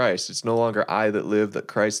crucified with Christ. It's no longer I that live, that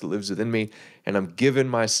Christ that lives within me. And I'm giving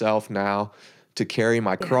myself now to carry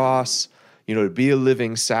my Yeah. cross, to be a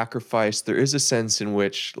living sacrifice. There is a sense in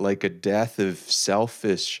which, like, a death of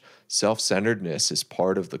selfish self-centeredness is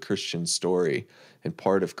part of the Christian story and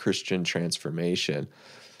part of Christian transformation.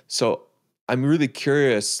 So I'm really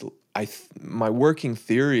curious. My working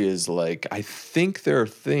theory is, like, I think there are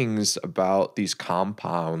things about these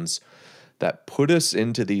compounds that put us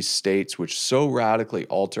into these states which so radically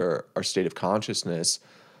alter our state of consciousness.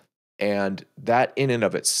 And that in and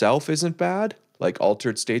of itself isn't bad. Like,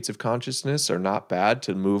 altered states of consciousness are not bad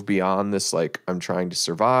to move beyond this, like, I'm trying to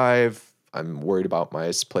survive. I'm worried about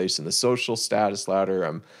my place in the social status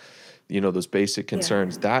ladder. Those basic Yeah.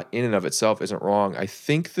 concerns. That in and of itself isn't wrong. I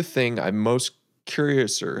think the thing I'm most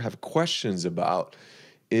curious or have questions about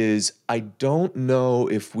is I don't know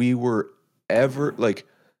if we were ever, like,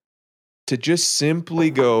 to just simply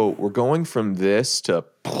go, we're going from this to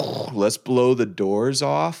let's blow the doors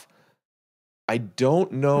off. I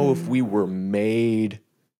don't know if we Mm. were made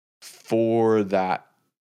for that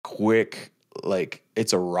quick, like,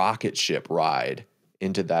 it's a rocket ship ride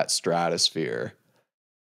into that stratosphere.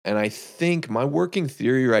 And I think my working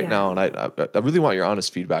theory right Yeah. now, and I really want your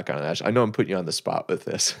honest feedback on it, Ash. I know I'm putting you on the spot with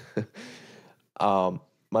this. um,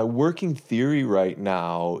 my working theory right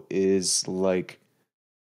now is, like,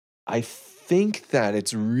 I think that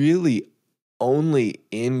it's really only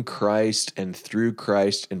in Christ and through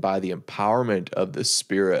Christ and by the empowerment of the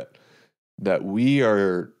Spirit that we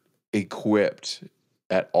are equipped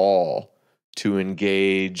at all to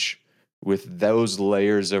engage with those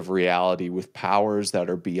layers of reality, with powers that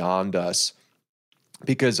are beyond us.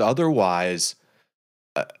 Because otherwise,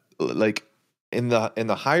 uh, like, in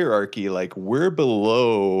the hierarchy, like, we're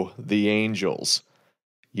below the angels.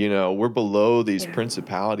 We're below these Yeah.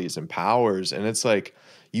 principalities and powers, and it's like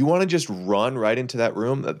you want to just run right into that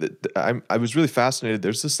room. I was really fascinated.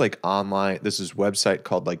 There's this, like, online, website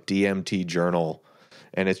called, like, DMT Journal,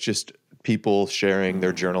 and it's just people sharing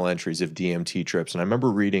their Mm. journal entries of DMT trips. And I remember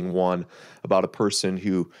reading one about a person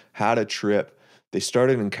who had a trip. They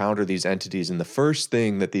started to encounter these entities, and the first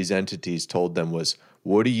thing that these entities told them was,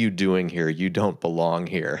 "What are you doing here? You don't belong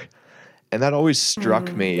here." And that always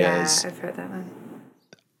struck Mm. me Yeah, as, I've heard that one.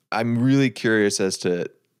 I'm really curious as to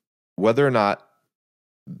whether or not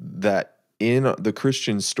that in the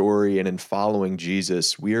Christian story and in following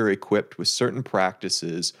Jesus, we are equipped with certain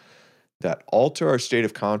practices that alter our state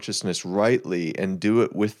of consciousness rightly and do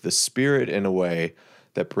it with the Spirit in a way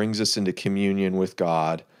that brings us into communion with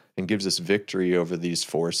God and gives us victory over these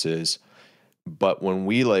forces. But when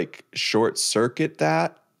we, like, short circuit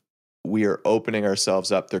that, we are opening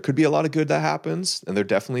ourselves up. There could be a lot of good that happens, and there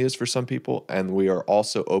definitely is for some people. And we are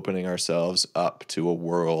also opening ourselves up to a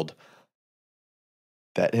world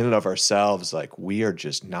that in and of ourselves, like, we are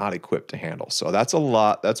just not equipped to handle. So that's a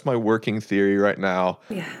lot. That's my working theory right now.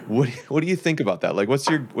 Yeah. What do you think about that? Like, what's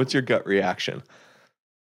your gut reaction?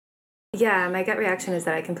 Yeah, my gut reaction is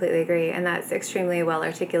that I completely agree, and that's extremely well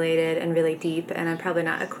articulated and really deep, and I'm probably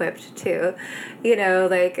not equipped to,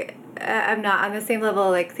 like, I'm not on the same level,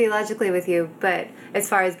 like, theologically with you, but as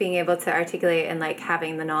far as being able to articulate and, like,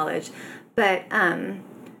 having the knowledge. But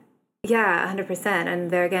yeah, 100%. And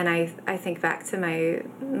there again, I think back to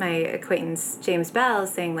my acquaintance James Bell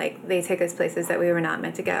saying, like, they take us places that we were not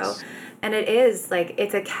meant to go, Yes. and it is like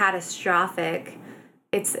it's a catastrophic.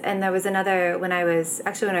 And there was another when I was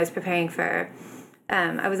preparing for.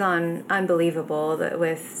 I was on Unbelievable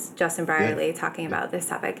with Justin Yeah. Brierly talking Yeah. about this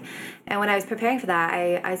topic. And when I was preparing for that,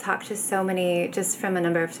 I talked to so many, just from a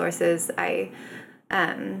number of sources. I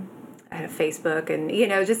had a Facebook, and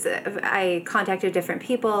just I contacted different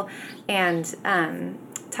people, and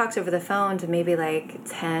talked over the phone to maybe like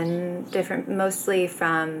 10 different, mostly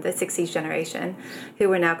from the 60s generation, who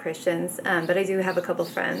were now Christians. But I do have a couple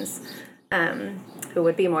friends who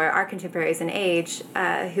would be more our contemporaries in age,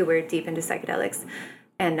 who were deep into psychedelics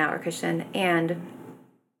and now are Christian. And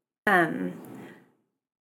um,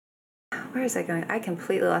 where is I going? I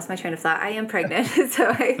completely lost my train of thought. I am pregnant, so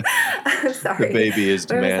I'm The sorry. baby is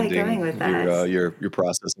Where was I going demanding with your that? uh, your your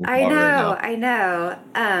processing I power right know, now. I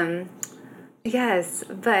know. Yes,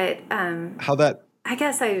 but How that I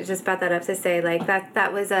guess I just brought that up to say, like,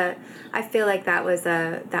 that was a. I feel like that was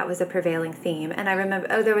a prevailing theme, and I remember.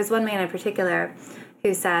 Oh, there was one man in particular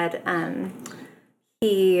who said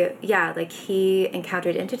he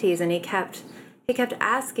encountered entities, and he kept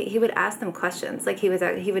asking. He would ask them questions. Like, he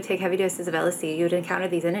would take heavy doses of LSD. He would encounter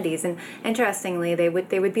these entities, and interestingly, they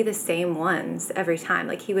would be the same ones every time.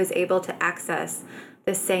 Like, he was able to access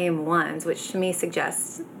the same ones, which to me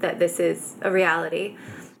suggests that this is a reality.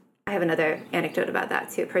 I have another anecdote about that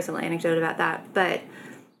too, personal anecdote about that. But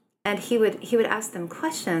and he would ask them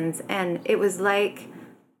questions, and it was like,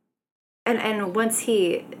 and once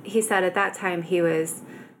he said at that time he was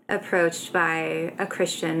approached by a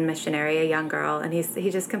Christian missionary, a young girl, and he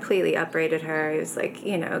just completely upbraided her. He was like,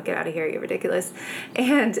 get out of here, you're ridiculous,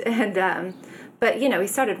 and but he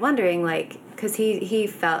started wondering, like, because he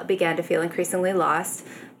began to feel increasingly lost,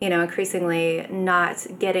 increasingly not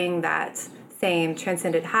getting that same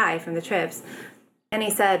transcendent high from the trips, and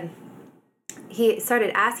he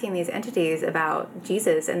started asking these entities about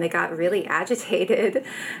Jesus, and they got really agitated,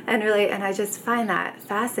 and I just find that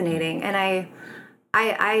fascinating. And I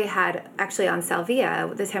had actually on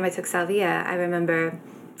Salvia, the time I took Salvia, I remember,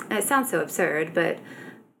 and it sounds so absurd, but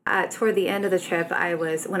toward the end of the trip,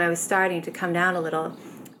 when I was starting to come down a little,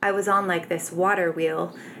 I was on like this water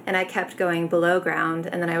wheel, and I kept going below ground,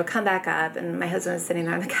 and then I would come back up, and my husband was sitting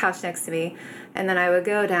there on the couch next to me, and then I would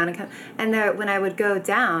go down and come, and when I would go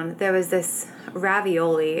down, there was this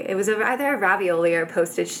ravioli. It was either a ravioli or a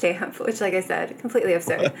postage stamp, which, like I said, completely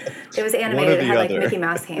absurd. It was One or animated, it the had like other. Mickey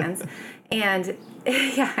Mouse hands, and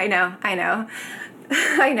yeah, I know.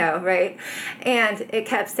 I know, right? And it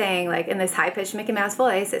kept saying, like, in this high-pitched Mickey Mouse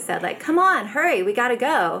voice, it said, like, come on, hurry, we gotta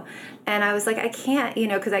go. And I was like, I can't,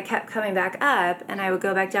 because I kept coming back up, and I would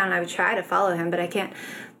go back down, and I would try to follow him, but I can't.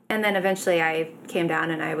 And then eventually I came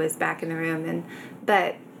down, and I was back in the room.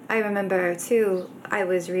 But I remember, too, I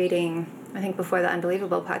was reading, I think before the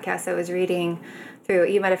Unbelievable podcast, I was reading through,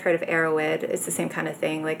 you might have heard of Arrowhead. It's the same kind of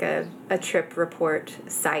thing, like a trip report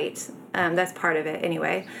site. That's part of it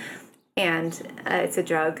anyway. And it's a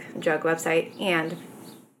drug website, and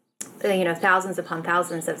thousands upon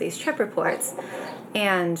thousands of these trip reports.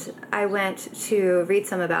 And I went to read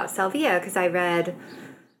some about Salvia because I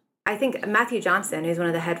think Matthew Johnson, who's one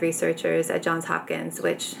of the head researchers at Johns Hopkins,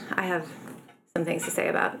 which I have some things to say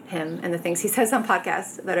about him and the things he says on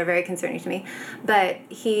podcasts that are very concerning to me. But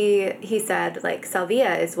he said, like,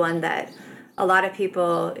 Salvia is one that a lot of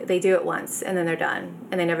people, they do it once and then they're done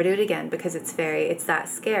and they never do it again because it's that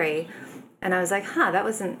scary. And I was like, that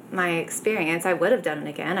wasn't my experience. I would have done it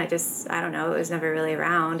again. I don't know. It was never really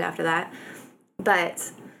around after that.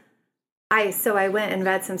 But I went and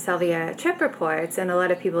read some Salvia trip reports, and a lot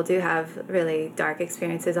of people do have really dark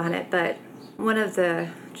experiences on it. But one of the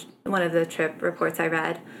trip reports I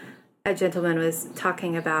read, a gentleman was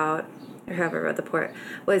talking about, or whoever wrote the report,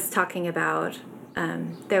 was talking about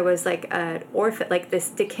there was like an orphan, like this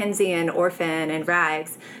Dickensian orphan in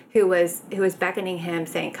rags, who was beckoning him,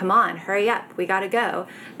 saying, "Come on, hurry up, we gotta go."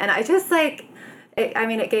 And I just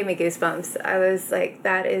it gave me goosebumps. I was like,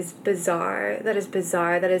 that is bizarre. That is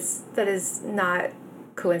bizarre. That is not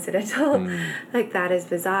coincidental. Like, that is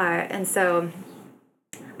bizarre. And so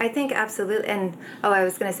I think absolutely. And I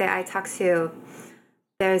was gonna say, I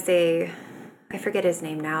forget his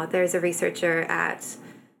name now. There's a researcher at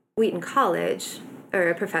Wheaton College, or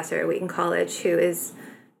a professor at Wheaton College, he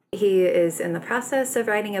is in the process of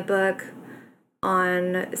writing a book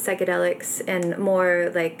on psychedelics and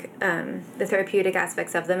more like the therapeutic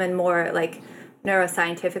aspects of them, and more like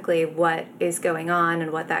neuroscientifically what is going on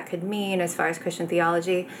and what that could mean as far as Christian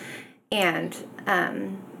theology. And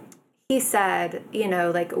he said,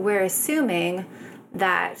 like, we're assuming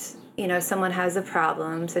that someone has a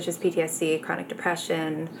problem such as PTSD, chronic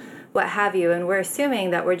depression, what have you, and we're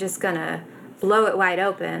assuming that we're just gonna blow it wide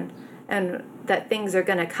open and that things are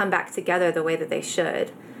gonna come back together the way that they should.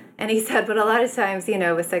 And he said, but a lot of times, with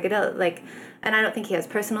psychedelic, and I don't think he has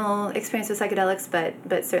personal experience with psychedelics,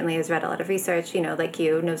 but certainly has read a lot of research, like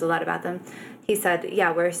you, knows a lot about them. He said,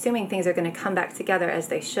 yeah, we're assuming things are gonna come back together as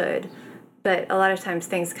they should, but a lot of times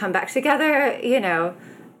things come back together,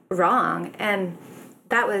 wrong. And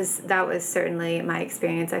that was certainly my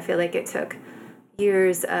experience. I feel like it took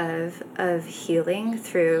years of healing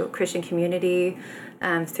through Christian community,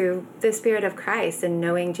 through the Spirit of Christ and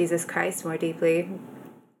knowing Jesus Christ more deeply,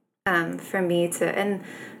 for me to, and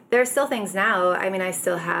there are still things now. I mean, I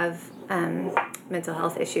still have mental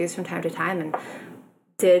health issues from time to time, and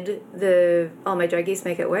did all my drug use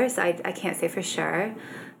make it worse? I can't say for sure,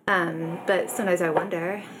 but sometimes I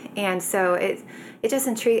wonder. And so it just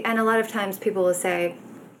intrigues, and a lot of times people will say,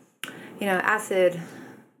 acid,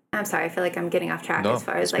 I'm sorry, I feel like I'm getting off track No, as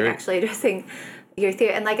far that's as like great. actually addressing your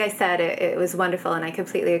theory. And like I said, it was wonderful, and I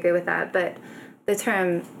completely agree with that. But the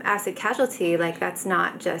term acid casualty, like, that's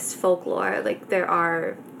not just folklore. Like, there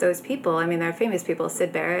are those people. I mean, there are famous people,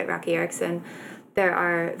 Sid Barrett, Rocky Erickson. There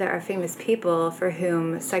are famous people for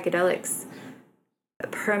whom psychedelics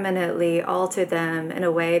permanently altered them in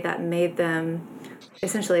a way that made them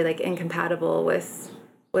essentially like incompatible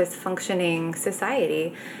with functioning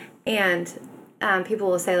society. And people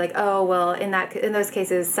will say like, oh, well, in those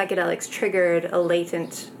cases, psychedelics triggered a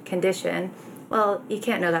latent condition. Well, you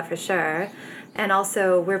can't know that for sure. And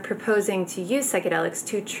also, we're proposing to use psychedelics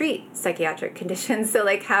to treat psychiatric conditions. So,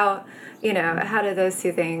 like, how do those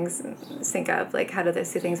two things sync up? Like, how do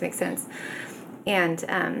those two things make sense? And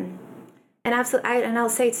absolutely, and I'll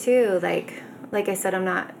say too, like I said, I'm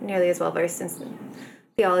not nearly as well versed in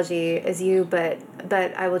theology as you, but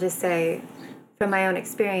I will just say, from my own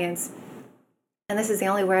experience, and this is the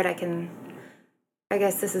only word I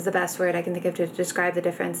guess this is the best word I can think of to describe the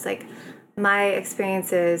difference. Like, my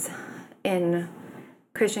experiences in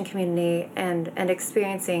Christian community and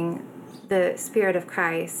experiencing the Spirit of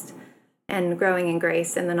Christ and growing in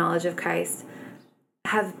grace and the knowledge of Christ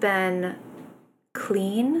have been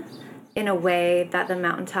clean in a way that the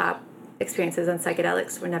mountaintop experiences on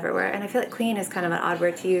psychedelics were. And I feel like clean is kind of an odd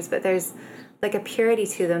word to use, but there's like a purity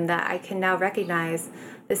to them that I can now recognize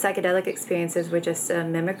the psychedelic experiences were just a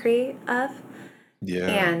mimicry of. Yeah.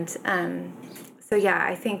 And so yeah,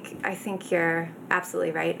 I think you're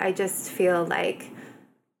absolutely right. I just feel like,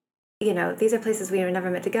 these are places we were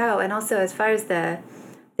never meant to go. And also, as far as the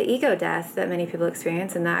ego death that many people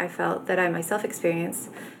experience and that I felt that I myself experienced,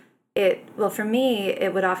 for me,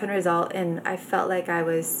 it would often result in, I felt like I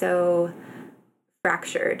was so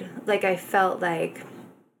fractured. Like, I felt like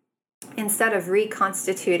instead of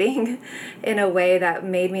reconstituting in a way that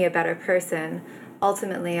made me a better person,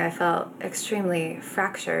 ultimately I felt extremely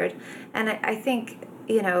fractured. And I think,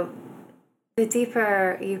 the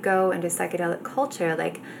deeper you go into psychedelic culture,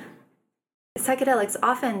 like, psychedelics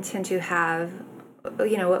often tend to have,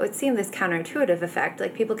 what would seem this counterintuitive effect.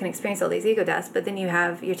 Like, people can experience all these ego deaths, but then you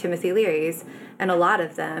have your Timothy Learys, and a lot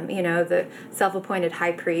of them, the self-appointed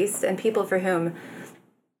high priest, and people for whom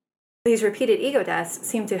these repeated ego deaths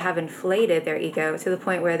seem to have inflated their ego to the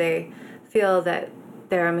point where they feel that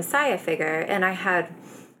they're a messiah figure. And I had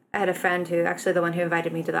a friend who, actually the one who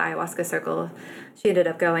invited me to the ayahuasca circle, she ended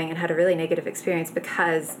up going and had a really negative experience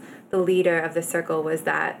because the leader of the circle was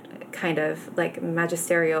that kind of like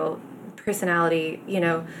magisterial personality,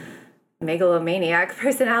 megalomaniac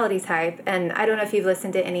personality type. And I don't know if you've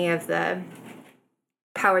listened to any of the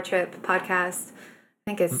Power Trip podcast. I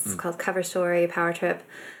think it's Mm-mm. called Cover Story, Power Trip.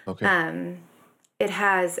 Okay. Um, it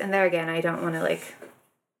has, and there again, I don't want to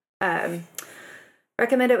um,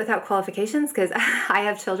 recommend it without qualifications because I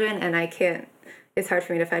have children and I can't. It's hard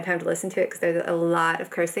for me to find time to listen to it because there's a lot of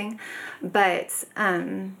cursing, but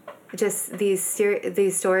just these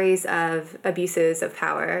stories of abuses of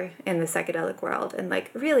power in the psychedelic world, and like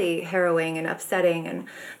really harrowing and upsetting. And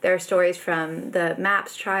there are stories from the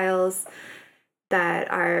MAPS trials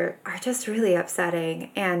that are just really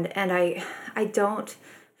upsetting, and I don't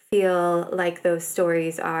feel like those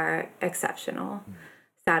stories are exceptional,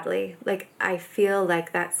 sadly. Like, I feel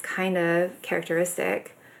like that's kind of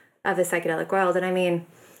characteristic of the psychedelic world. And I mean,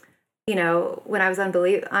 when I was on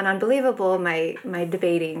Unbelievable, my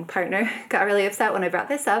debating partner got really upset when I brought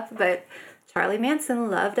this up, but Charlie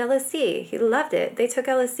Manson loved LSD. He loved it. They took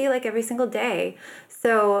LSD like every single day.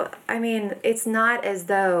 So, I mean, it's not as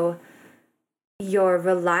though you're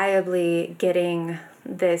reliably getting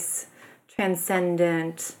this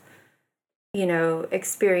transcendent,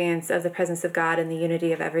 experience of the presence of God and the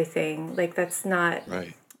unity of everything. Like,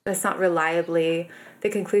 Right. that's not reliably the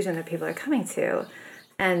conclusion that people are coming to.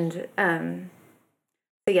 And so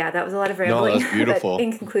yeah, that was a lot of No, rambling, that's but beautiful.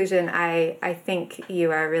 in conclusion, I think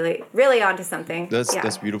you are really really onto something. That's Yeah,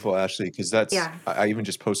 beautiful, Ashley, because that's yeah. I even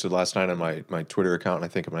just posted last night on my Twitter account, and I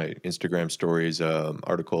think on my Instagram stories,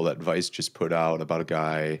 article that Vice just put out about a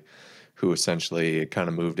guy who essentially kind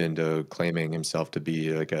of moved into claiming himself to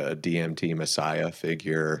be like a DMT messiah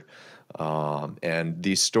figure. And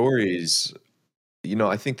these stories,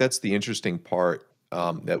 I think that's the interesting part,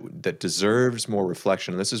 that deserves more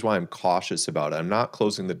reflection. This is why I'm cautious about it. I'm not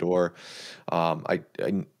closing the door. I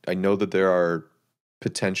know that there are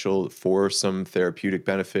potential for some therapeutic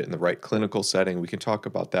benefit in the right clinical setting. We can talk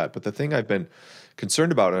about that. But the thing I've been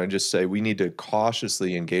concerned about, and I just say we need to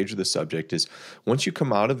cautiously engage with the subject, is once you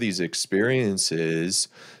come out of these experiences,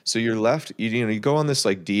 so you're left, you go on this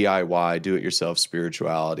like DIY, do it yourself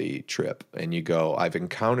spirituality trip, and you go, I've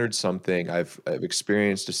encountered something, I've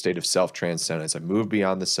experienced a state of self transcendence, I've moved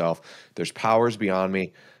beyond the self, there's powers beyond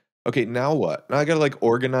me. Okay, now what? Now I got to like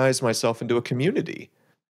organize myself into a community,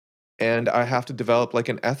 and I have to develop like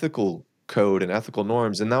an ethical code and ethical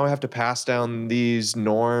norms. And now I have to pass down these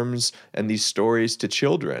norms and these stories to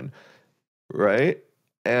children, right?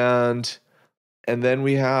 And And then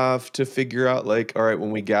we have to figure out, like, all right, when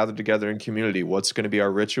we gather together in community, what's gonna be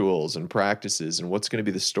our rituals and practices, and what's gonna be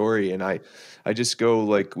the story? And I just go,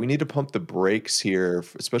 like, we need to pump the brakes here,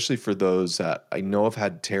 especially for those that I know have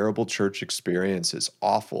had terrible church experiences,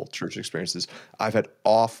 awful church experiences. I've had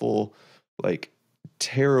awful, like,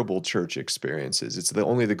 terrible church experiences. It's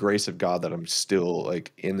only the grace of God that I'm still,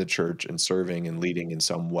 like, in the church and serving and leading in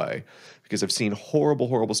some way, because I've seen horrible,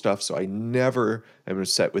 horrible stuff, so I never am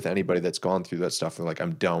upset with anybody that's gone through that stuff. They're like,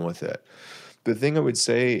 "I'm done with it." The thing I would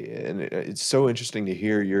say, and it's so interesting to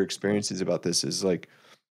hear your experiences about this, is like,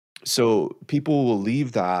 so people will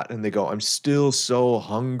leave that and they go, "I'm still so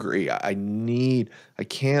hungry. I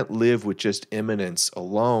can't live with just immanence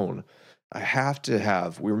alone. I have to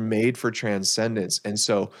have we're made for transcendence." And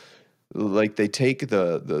so, like, they take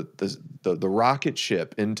the rocket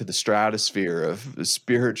ship into the stratosphere of the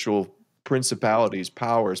spiritual principalities,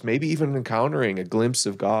 powers, maybe even encountering a glimpse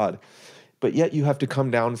of God, but yet you have to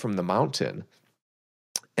come down from the mountain.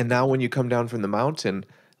 And now when you come down from the mountain,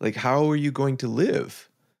 like, how are you going to live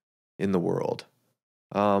in the world?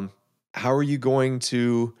 Um, how are you going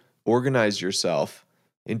to organize yourself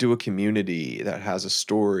into a community that has a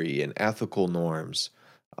story and ethical norms?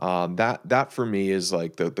 That for me is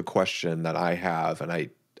like the question that I have, and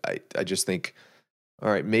I just think, all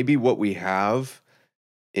right, maybe what we have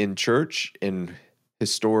in church, in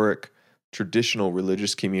historic traditional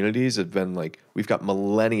religious communities, have been like we've got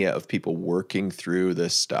millennia of people working through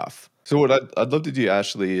this stuff. So what I'd love to do,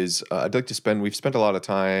 Ashley, is I'd like to spend we've spent a lot of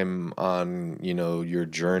time on, your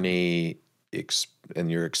journey and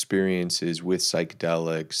your experiences with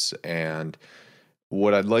psychedelics, and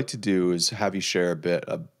what I'd like to do is have you share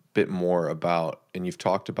a bit more about, and you've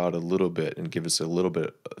talked about a little bit and give us a little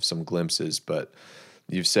bit of some glimpses, but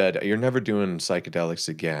you've said you're never doing psychedelics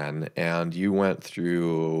again, and you went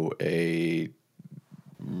through a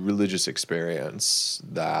religious experience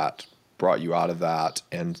that brought you out of that,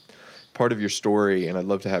 and part of your story, and I'd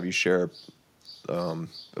love to have you share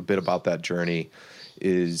a bit about that journey,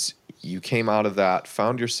 is you came out of that,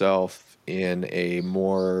 found yourself in a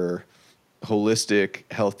more holistic,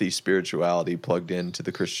 healthy spirituality plugged into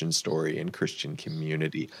the Christian story and Christian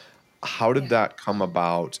community. How did Yeah. that come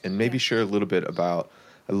about? And maybe Yeah. share a little bit about,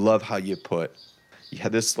 I love how you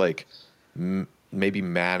had this like maybe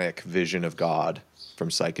manic vision of God from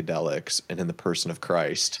psychedelics, and in the person of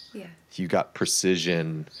Christ, Yeah. you got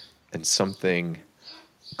precision and something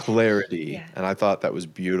clarity, Yeah. and I thought that was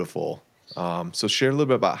beautiful. So share a little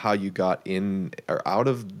bit about how you got in or out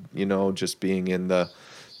of, just being in the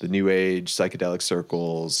new age psychedelic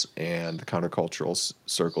circles and the countercultural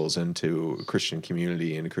circles into a Christian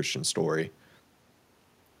community and a Christian story.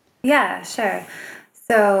 Yeah, sure.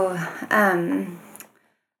 So, um,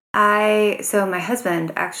 so my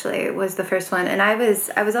husband actually was the first one, and I was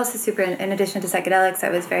also super in addition to psychedelics, I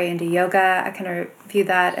was very into yoga. I kind of view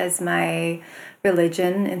that as my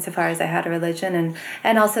religion insofar as I had a religion,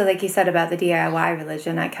 and also like you said about the DIY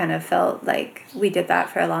religion, I kind of felt like we did that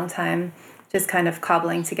for a long time, just kind of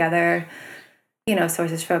cobbling together,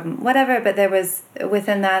 sources from whatever, but there was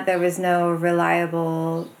within that there was no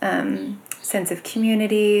reliable sense of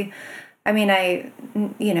community. I mean, I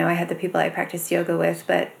had the people I practiced yoga with,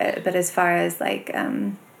 but as far as like,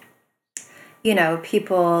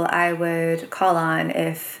 people I would call on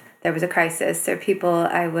if there was a crisis, or people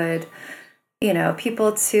I would,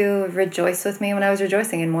 people to rejoice with me when I was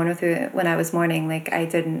rejoicing and mourn with me when I was mourning. Like I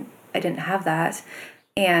didn't have that,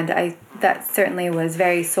 and that certainly was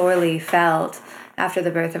very sorely felt after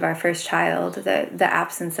the birth of our first child. The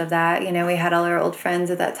absence of that. We had all our old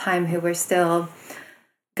friends at that time who were still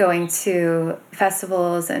going to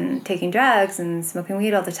festivals and taking drugs and smoking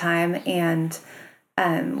weed all the time, and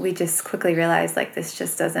we just quickly realized like this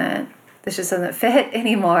just doesn't fit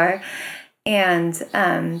anymore. And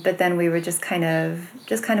but then we were just kind of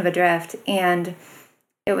adrift, and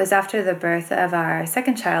it was after the birth of our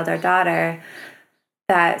second child, our daughter,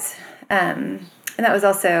 that and that was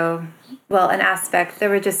also, well, an aspect. There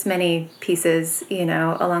were just many pieces,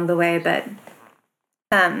 along the way, but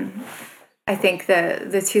um I think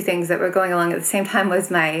the two things that were going along at the same time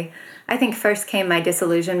was I think first came my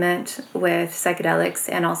disillusionment with psychedelics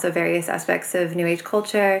and also various aspects of New Age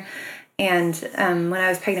culture. And when I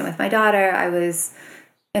was pregnant with my daughter, I was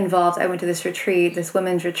involved. I went to this retreat, this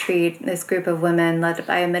women's retreat, this group of women led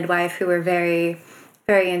by a midwife who were very,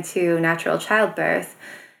 very into natural childbirth.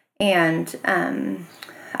 And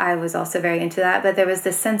I was also very into that. But there was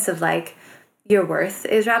this sense of like, your worth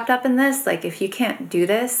is wrapped up in this. Like, if you can't do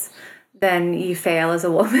this, then you fail as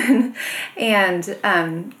a woman. And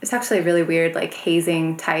it's actually a really weird, like,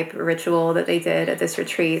 hazing type ritual that they did at this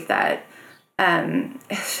retreat that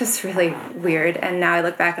It's just really weird. And now I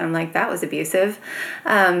look back and I'm like, that was abusive.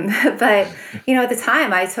 But at the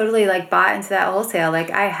time I totally like bought into that wholesale.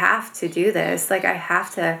 Like, I have to do this. Like, I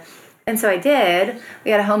have to. And so I did.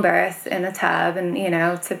 We had a home birth in a tub, and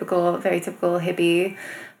very typical hippie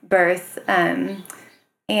birth. And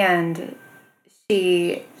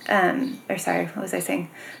she, or sorry, what was I saying?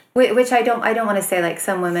 Which I don't want to say, like,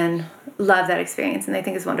 some women love that experience and they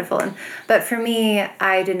think it's wonderful. But for me,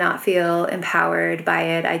 I did not feel empowered by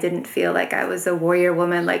it. I didn't feel like I was a warrior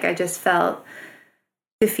woman. Like, I just felt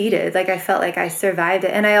defeated. Like, I felt like I survived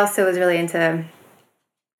it. And I also was really into,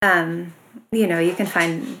 you can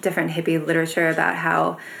find different hippie literature about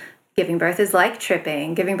how giving birth is like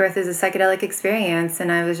tripping. Giving birth is a psychedelic experience. And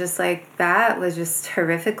I was just like, that was just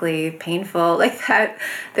horrifically painful. Like, that,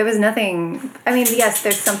 there was nothing. I mean, yes,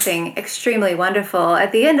 there's something extremely wonderful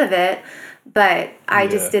at the end of it, but I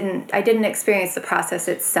just Yeah. didn't experience the process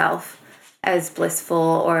itself as blissful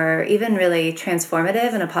or even really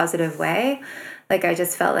transformative in a positive way. Like, I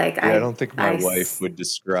just felt like Yeah, I don't think my wife would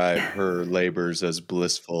describe yeah, her labors as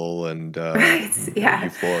blissful and, right, yeah.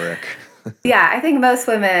 euphoric. Yeah, I think most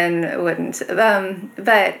women wouldn't.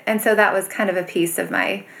 But and so that was kind of a piece of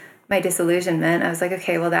my disillusionment. I was like,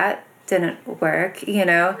 okay, well, that didn't work.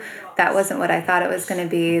 That wasn't what I thought it was going to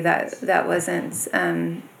be. That wasn't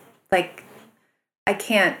like, I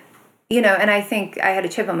can't. And I think I had a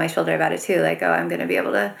chip on my shoulder about it too. Like, oh, I'm going to be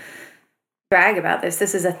able to brag about this.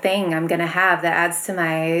 This is a thing I'm going to have that adds to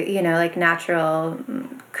my like natural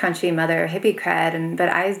crunchy mother hippie cred. But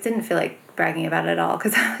I didn't feel like bragging about it at all,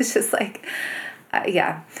 because I was just like,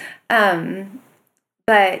 yeah.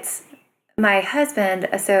 But my husband,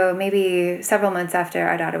 so maybe several months after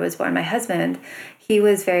our daughter was born, my husband, he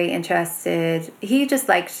was very interested. He just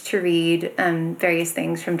liked to read various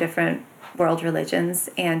things from different world religions.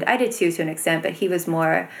 And I did too, to an extent, but he was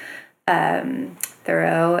more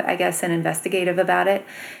thorough, I guess, and investigative about it.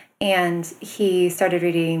 And he started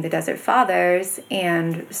reading the Desert Fathers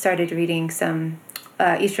and started reading some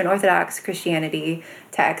Eastern Orthodox Christianity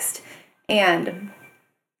text. And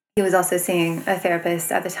he was also seeing a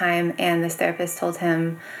therapist at the time, and this therapist told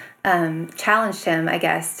him, challenged him, I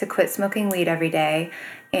guess, to quit smoking weed every day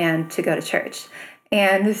and to go to church.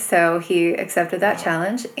 And so he accepted that Wow.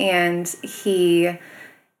 challenge, and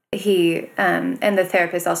and the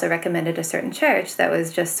therapist also recommended a certain church that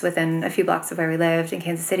was just within a few blocks of where we lived in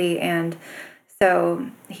Kansas City. And so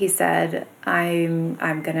he said, I'm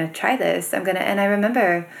gonna try this. And I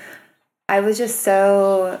remember I was just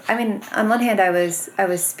so, I mean, on one hand, I was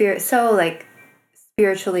so like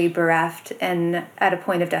spiritually bereft and at a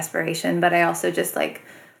point of desperation, but I also just like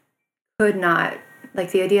could not,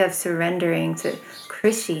 like, the idea of surrendering to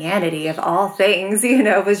Christianity of all things,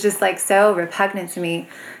 was just like so repugnant to me.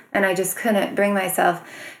 And I just couldn't bring myself.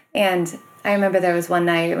 And I remember there was one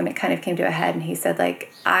night when it kind of came to a head, and he said,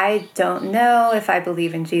 like, I don't know if I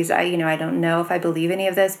believe in Jesus. I don't know if I believe any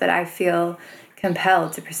of this, but I feel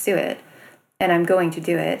compelled to pursue it, and I'm going to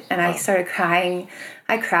do it. And I Wow. started crying.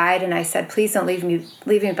 I cried and I said, please don't leave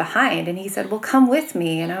me behind. And he said, well, come with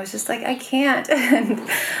me. And I was just like, I can't.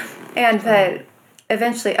 Wow. But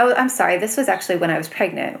eventually, oh, I'm sorry. This was actually when I was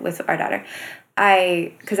pregnant with our daughter.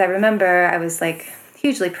 Because I remember I was like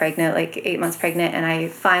hugely pregnant, like 8 months pregnant. And I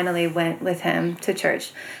finally went with him to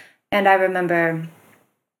church. And I remember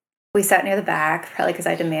we sat near the back, probably because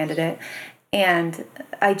I demanded it. And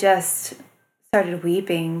I just started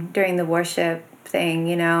weeping during the worship thing,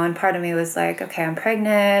 and part of me was like, okay, I'm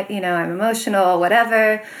pregnant, I'm emotional,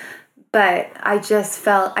 whatever. But I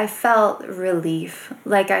felt relief.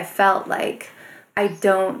 Like, I felt like I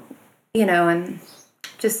don't, and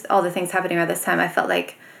just all the things happening around this time, I felt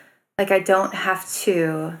like I don't have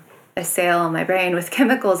to assail my brain with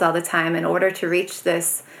chemicals all the time in order to reach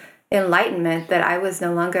this enlightenment that I was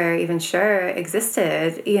no longer even sure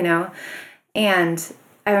existed. And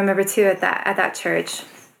I remember too, at that church,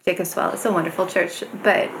 Jacob's Well, it's a wonderful church,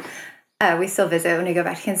 but we still visit when we go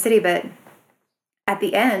back to Kansas City. But at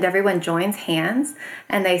the end, everyone joins hands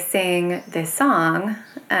and they sing this song.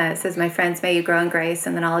 It says, "My friends, may you grow in grace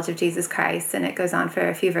and the knowledge of Jesus Christ," and it goes on for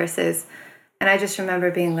a few verses. And I just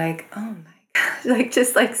remember being like, oh my gosh, like,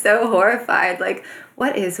 just like so horrified, like,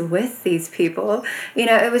 what is with these people?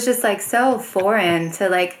 It was just like so foreign to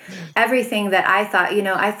like everything that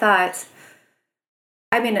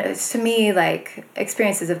I mean, to me, like,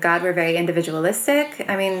 experiences of God were very individualistic.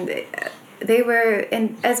 I mean, they were,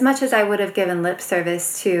 in as much as I would have given lip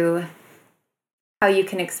service to how you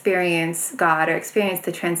can experience God or experience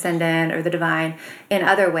the transcendent or the divine in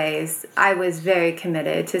other ways, I was very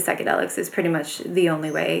committed to psychedelics is pretty much the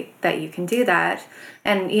only way that you can do that.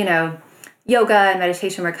 And, yoga and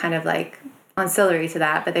meditation were kind of like ancillary to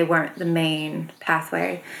that, but they weren't the main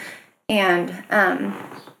pathway. And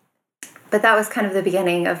but that was kind of the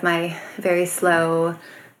beginning of my very slow,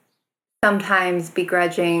 sometimes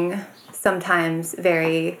begrudging, sometimes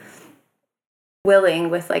very willing,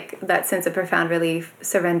 with like that sense of profound relief,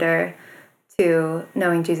 surrender to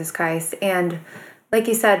knowing Jesus Christ. And like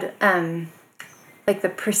you said, like the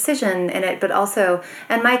precision in it, but also,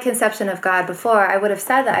 and my conception of God before, I would have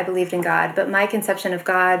said that I believed in God, but my conception of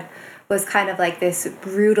God was kind of like this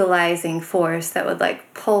brutalizing force that would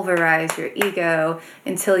like pulverize your ego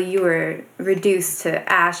until you were reduced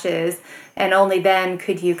to ashes, and only then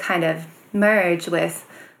could you kind of merge with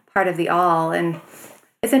part of the all. And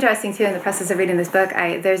it's interesting too, in the process of reading this book,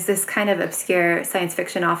 there's this kind of obscure science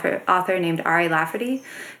fiction author named Ari Lafferty,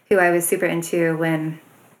 who I was super into when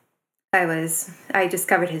I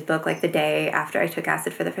discovered his book like the day after I took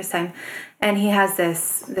acid for the first time. And he has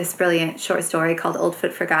this brilliant short story called Old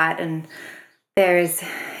Foot Forgot. And there's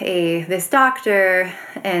this doctor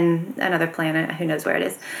in another planet, who knows where it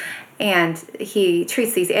is, and he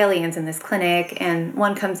treats these aliens in this clinic, and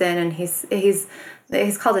one comes in and he's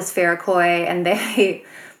called a sphericoi, and they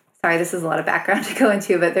sorry, this is a lot of background to go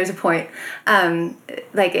into, but there's a point.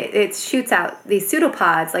 Like it shoots out these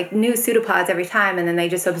pseudopods, like new pseudopods every time, and then they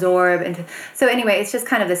just absorb into. So anyway, it's just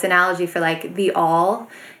kind of this analogy for like the all,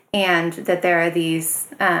 and that there are these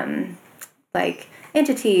like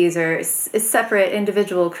entities or separate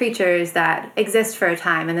individual creatures that exist for a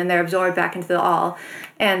time, and then they're absorbed back into the all.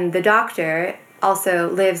 And the doctor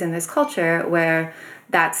also lives in this culture where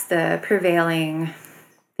that's the prevailing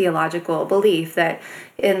theological belief, that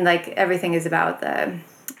in like everything is about the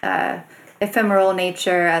ephemeral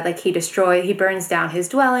nature. Like he burns down his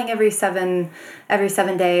dwelling every seven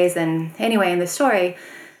days. And anyway, in the story,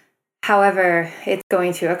 however it's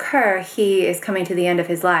going to occur, he is coming to the end of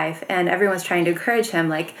his life, and everyone's trying to encourage him,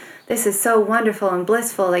 like, this is so wonderful and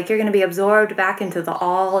blissful, like you're going to be absorbed back into the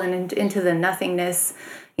all and into the nothingness,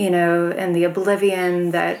 and the oblivion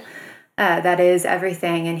that is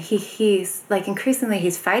everything. And he's like, increasingly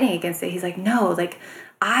he's fighting against it. He's like, no, like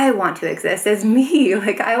I want to exist as me.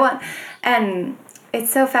 Like I want, and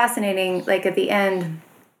it's so fascinating. Like at the end,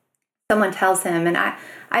 someone tells him, and I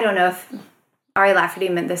don't know if Ari Lafferty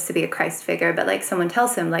meant this to be a Christ figure, but like someone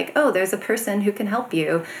tells him like, oh, there's a person who can help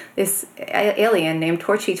you, this alien named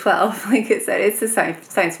Torchy 12. Like it said, it's a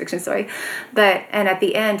science fiction story. And at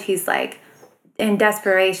the end, he's like, in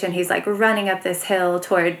desperation, he's like running up this hill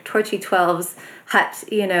toward Torchy 12's hut,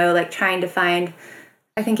 like trying to find,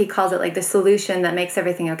 I think he calls it like the solution that makes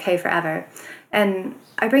everything okay forever. And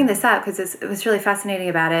I bring this up because it was really fascinating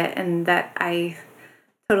about it, and that I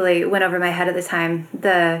totally went over my head at the time.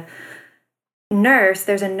 There's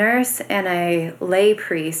a nurse and a lay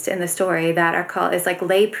priest in the story that are called, it's like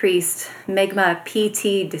lay priest Megma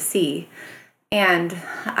PT DC. And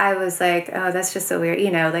I was like, oh, that's just so weird.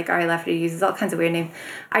 Like Ari Lafferty uses all kinds of weird names.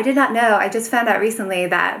 I did not know. I just found out recently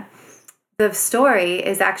that the story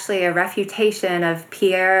is actually a refutation of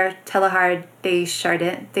Pierre Teilhard de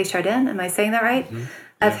Chardin. Am I saying that right? Mm-hmm.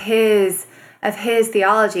 Yeah. Of his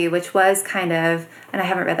theology, which was kind of, and I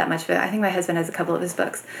haven't read that much of it. I think my husband has a couple of his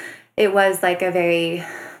books. It was like a very,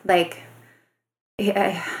 like,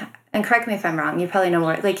 and correct me if I'm wrong, you probably know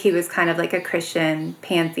more, like he was kind of like a Christian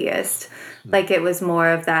pantheist. Like it was more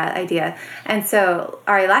of that idea. And so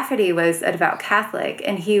Ari Lafferty was a devout Catholic,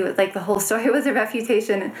 and he, like, the whole story was a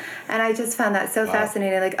refutation. And I just found that so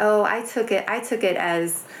fascinating. Like, oh, I took it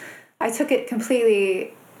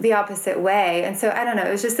completely the opposite way. And so I don't know,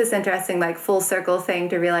 it was just this interesting, like, full circle thing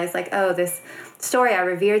to realize, like, oh, this story I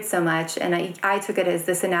revered so much, and I took it as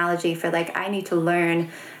this analogy for, like, I need to learn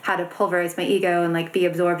how to pulverize my ego and, like, be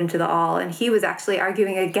absorbed into the all. And he was actually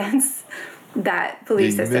arguing against that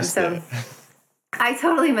belief system. So I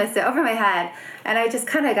totally missed it over my head, and I just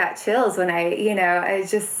kind of got chills when I don't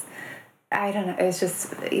know, it's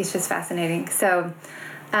just fascinating. So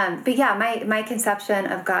but yeah, my conception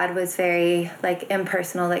of God was very, like,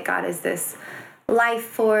 impersonal, like God is this life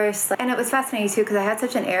force. And it was fascinating too, because I had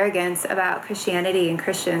such an arrogance about Christianity and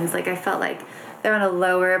Christians. Like I felt like they're on a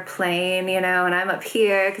lower plane, and I'm up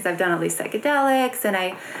here because I've done all these psychedelics, and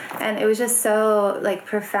it was just so, like,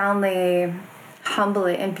 profoundly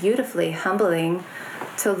humbling and beautifully humbling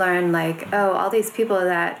to learn, like, oh, all these people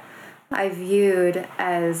that I viewed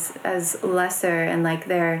as lesser, and like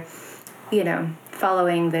they're,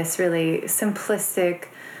 following this really simplistic,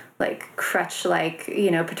 like crutch, like,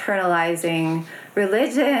 paternalizing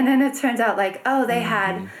religion, and it turns out, like, oh, they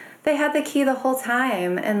had the key the whole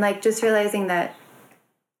time. And, like, just realizing that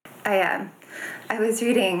I was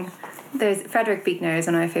reading, there's Frederick Buechner is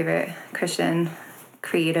one of my favorite Christian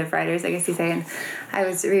creative writers, I guess you say. And I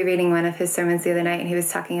was rereading one of his sermons the other night, and he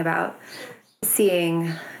was talking about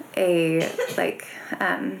seeing a, like,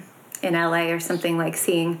 in LA or something, like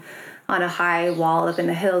seeing on a high wall up in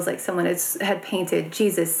the hills, like someone had painted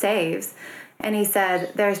Jesus Saves. And he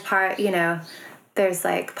said, there's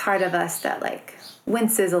like part of us that like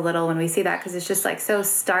winces a little when we see that, because it's just like so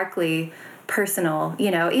starkly personal,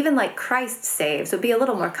 even like Christ Saves would be a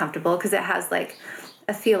little more comfortable because it has like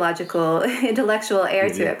a theological, intellectual air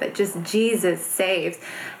to Yeah. it, but just Jesus Saves.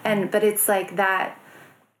 But it's like that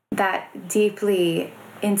deeply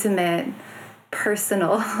intimate,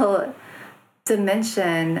 personal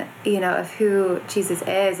dimension, of who Jesus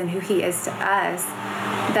is and who he is to us,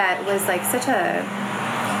 that was like such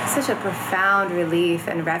a profound relief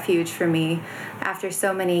and refuge for me after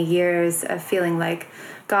so many years of feeling like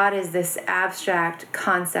God is this abstract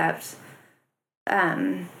concept.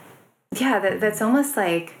 That's almost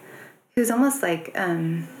like, who's almost like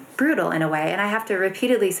brutal in a way, and I have to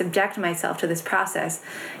repeatedly subject myself to this process,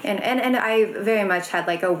 and I very much had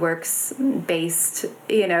like a works based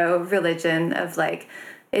religion of like,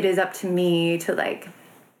 it is up to me to like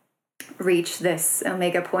reach this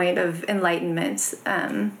omega point of enlightenment.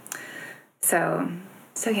 So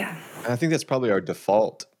yeah. I think that's probably our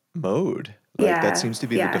default mode. Like, that Yeah, seems to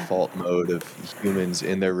be the yeah, default mode of humans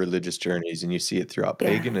in their religious journeys, and you see it throughout yeah.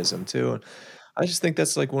 paganism too. And I just think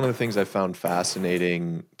that's like one of the things I found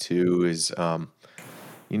fascinating too is,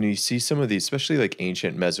 you see some of these, especially like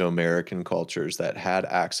ancient Mesoamerican cultures that had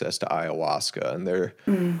access to ayahuasca, and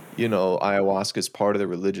Mm, ayahuasca is part of the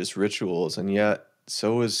religious rituals, and yet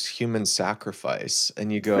so is human sacrifice.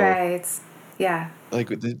 And you go, right. Yeah. like,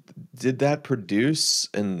 did that produce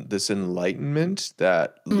this enlightenment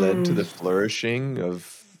that led to Mm, the flourishing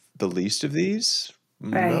of the least of these?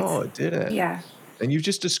 right. No, it didn't. Yeah. And you've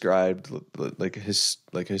just described like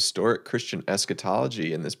historic Christian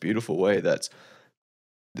eschatology in this beautiful way.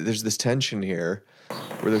 There's this tension here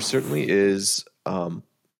where there certainly is a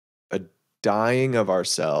dying of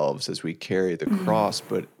ourselves as we carry the Mm, cross,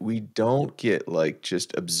 but we don't get like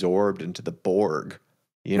just absorbed into the Borg,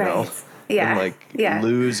 you know, right. and Yeah. like Yeah.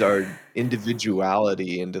 lose our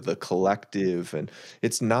individuality into the collective. And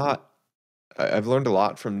it's not, I've learned a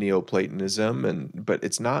lot from Neoplatonism, but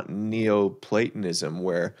it's not Neoplatonism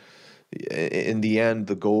where in the end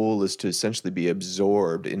the goal is to essentially be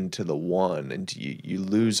absorbed into the one, and you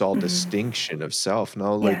lose all Mm, distinction of self.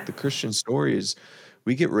 Now, like, yeah. the Christian story is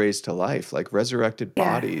we get raised to life, like resurrected Yeah.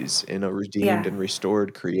 bodies in a redeemed Yeah. and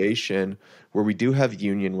restored creation where we do have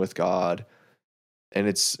union with God, and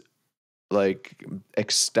it's like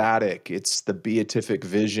ecstatic. It's the beatific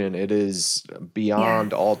vision. It is Yeah.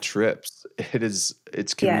 beyond all trips. It's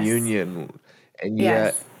Yes. communion, and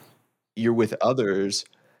yet Yes. you're with others.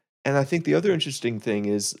 And I think the other interesting thing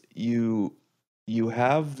is you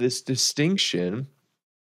have this distinction,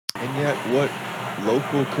 and yet what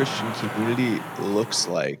local Christian community looks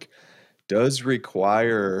like does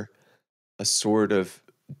require a sort of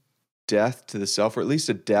death to the self, or at least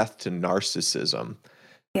a death to narcissism.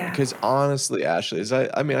 Yeah. Because honestly, Ashley,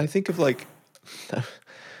 I mean, I think of like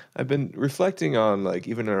I've been reflecting on, like,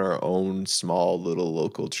 even in our own small little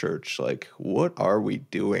local church, like, what are we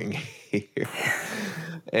doing here?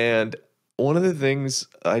 And one of the things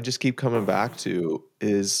I just keep coming back to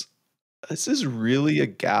is this is really a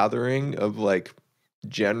gathering of like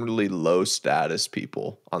generally low status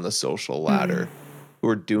people on the social Mm, ladder who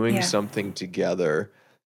are doing yeah. something together,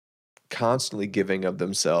 constantly giving of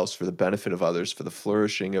themselves for the benefit of others, for the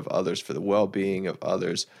flourishing of others, for the well being of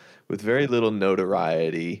others, with very little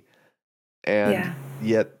notoriety. And Yeah.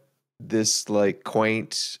 yet, this like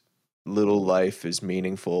quaint little life is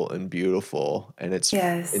meaningful and beautiful, and it's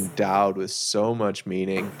Yes. endowed with so much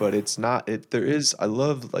meaning. But it's not, there is, I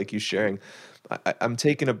love like you sharing. I'm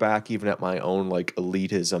taken aback even at my own like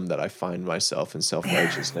elitism that I find myself in self Yeah.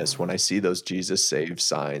 righteousness when I see those Jesus save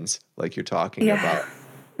signs like you're talking Yeah. about.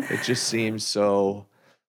 It just seems so,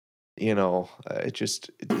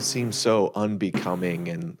 it seems so unbecoming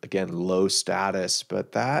and again low status.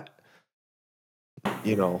 But that's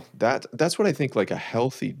what I think like a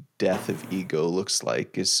healthy death of ego looks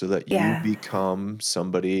like, is so that you Yeah. become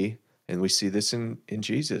somebody, and we see this in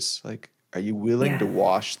Jesus. Like, are you willing to Yeah.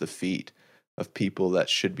 wash the feet of people that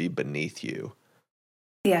should be beneath you?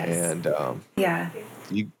 Yes. And Yeah.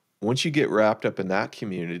 you once you get wrapped up in that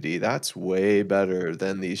community, that's way better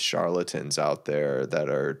than these charlatans out there that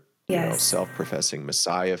are, Yes. self-professing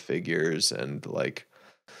messiah figures. And like,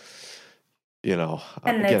 And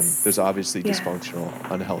again, there's it's, obviously yeah, dysfunctional,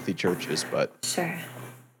 unhealthy churches, but sure.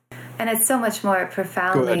 And it's so much more go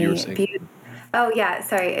ahead, you were profoundly saying. beautiful. Oh, yeah.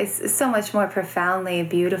 Sorry. It's so much more profoundly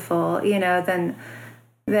beautiful, than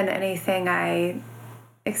than anything I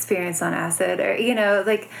experienced on acid, or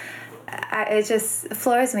like it just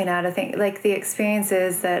floors me now to think like the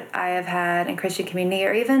experiences that I have had in Christian community,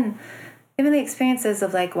 or even the experiences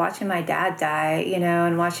of like watching my dad die,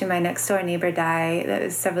 and watching my next door neighbor die. That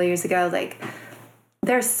was several years ago. Like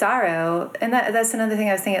there's sorrow, and that's another thing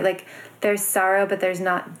I was thinking. Like there's sorrow, but there's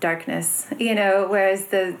not darkness, Whereas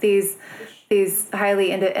these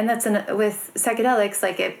highly and that's with psychedelics.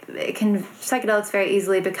 Like it can psychedelics very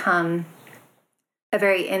easily become a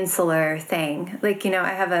very insular thing. Like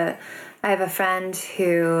I have a friend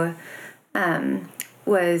who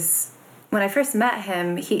was when I first met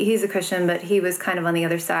him. He's a Christian, but he was kind of on the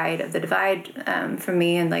other side of the divide from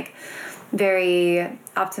me, and like very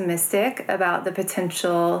optimistic about the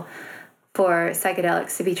potential for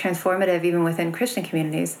psychedelics to be transformative even within Christian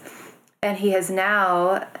communities. And he has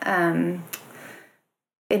now, and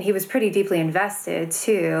he was pretty deeply invested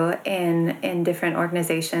too in different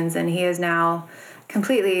organizations, and he is now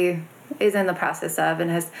completely is in the process of and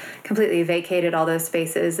has completely vacated all those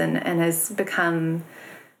spaces, and has become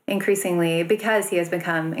increasingly, because he has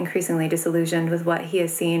become increasingly disillusioned with what he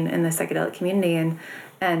has seen in the psychedelic community.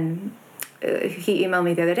 And he emailed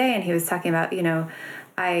me the other day, and he was talking about,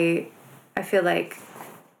 I feel like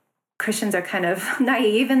Christians are kind of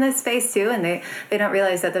naive in this space too, and they don't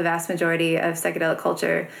realize that the vast majority of psychedelic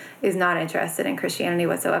culture is not interested in Christianity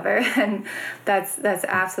whatsoever. And that's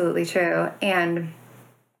absolutely true. And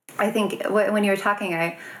I think when you were talking,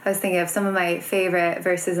 I was thinking of some of my favorite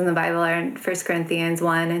verses in the Bible are in 1 Corinthians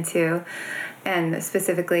 1 and 2. And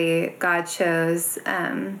specifically, God chose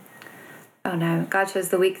God chose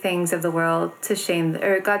the weak things of the world to shame,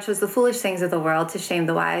 or God chose the foolish things of the world to shame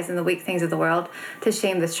the wise, and the weak things of the world to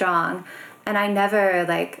shame the strong. And I never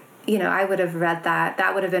I would have read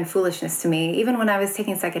that would have been foolishness to me. Even when I was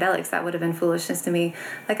taking psychedelics, that would have been foolishness to me.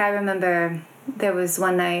 Like I remember there was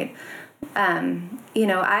one night,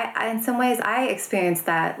 I in some ways I experienced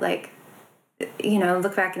that, like,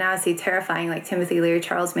 look back now and see terrifying, like Timothy Leary,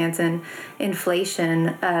 Charles Manson inflation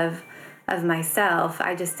of myself.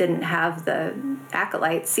 I just didn't have the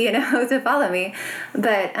acolytes, to follow me.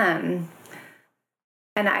 But and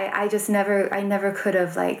I just never could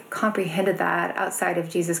have like comprehended that outside of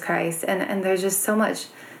Jesus Christ. And there's just so much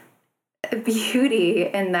beauty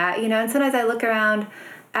in that, and sometimes I look around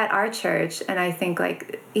at our church and I think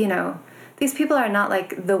like, these people are not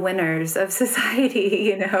like the winners of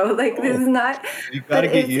society, like this Oh, is not, you but gotta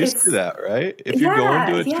get used to that, right? If you're going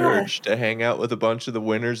to yeah, a yeah, church to hang out with a bunch of the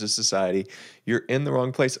winners of society, you're in the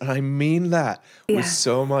wrong place, and I mean that with yeah,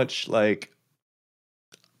 so much, like,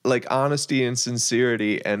 honesty and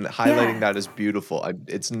sincerity, and highlighting yeah, that as beautiful.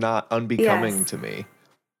 It's not unbecoming yes. to me.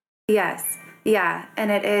 Yes. Yeah,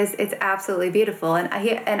 and it's absolutely beautiful, and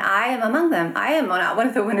I am among them. I am not one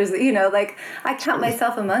of the winners. Like I count Totally.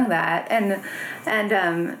 myself among that,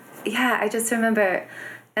 and yeah, I just remember,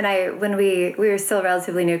 and I when we were still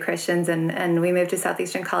relatively new Christians, and we moved to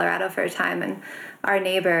southeastern Colorado for a time, and our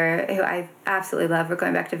neighbor, who I absolutely love, we're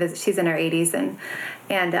going back to visit. She's in her 80s,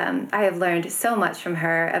 and I have learned so much from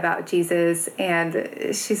her about Jesus, and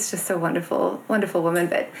she's just a wonderful, wonderful woman.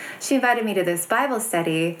 But she invited me to this Bible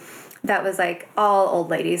study that was like all old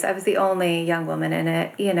ladies. I was the only young woman in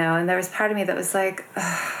it, and there was part of me that was like,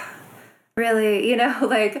 ugh, really,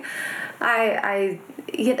 like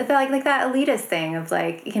like that elitist thing of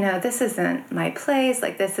like, this isn't my place.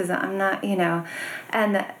 Like this isn't, I'm not,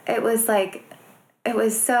 and it was like, it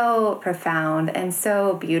was so profound and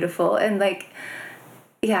so beautiful. And like,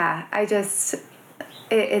 yeah, I just,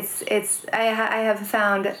 I have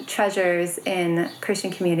found treasures in Christian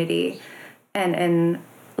community and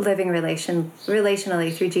living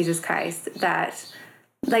relationally through Jesus Christ that,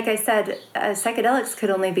 like I said, psychedelics could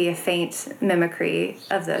only be a faint mimicry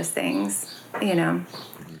of those things, Mhm.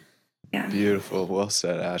 Yeah. Beautiful. Well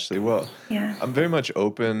said, Ashley. Well, Yeah. I'm very much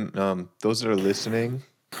open, those that are listening,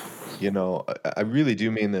 I really do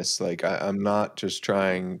mean this. Like, I'm not just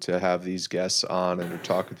trying to have these guests on and to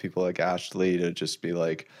talk with people like Ashley to just be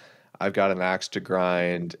like, I've got an axe to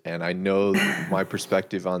grind, and I know my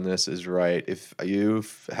perspective on this is right. If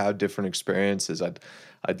you've had different experiences,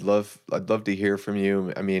 I'd love to hear from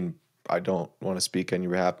you. I mean, I don't want to speak on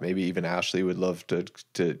your behalf. Maybe even Ashley would love to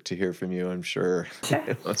hear from you, I'm sure, Sure.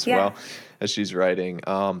 as Yeah. well as she's writing.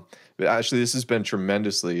 But Ashley, this has been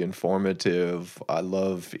tremendously informative. I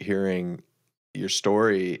love hearing your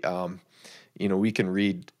story. We can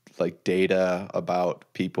read like data about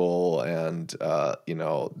people and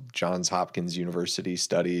Johns Hopkins University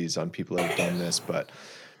studies on people that have done this, but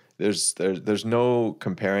there's no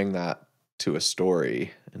comparing that to a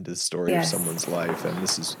story. into the story of Yes. someone's life, and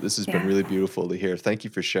this has been Yeah. really beautiful to hear. Thank you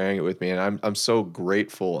for sharing it with me, and I'm so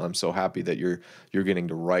grateful. I'm so happy that you're getting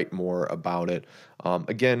to write more about it.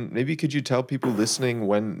 Again, maybe could you tell people listening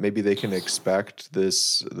when maybe they can expect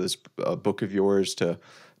this book of yours to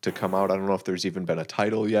come out? I don't know if there's even been a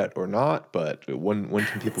title yet or not, but when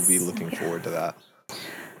can people be looking Yeah. forward to that?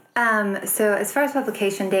 So as far as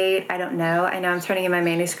publication date, I don't know. I know I'm turning in my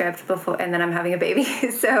manuscript before, and then I'm having a baby.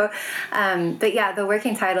 But yeah, the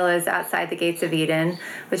working title is "Outside the Gates of Eden,"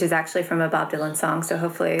 which is actually from a Bob Dylan song. So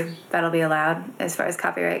hopefully that'll be allowed as far as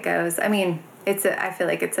copyright goes. I mean, I feel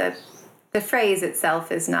like the phrase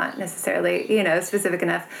itself is not necessarily, specific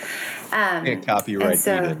enough. Can't And copyright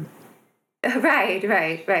so Eden.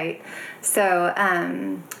 Right. So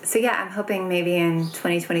yeah, I'm hoping maybe in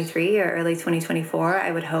 2023 or early 2024,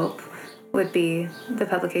 I would hope would be the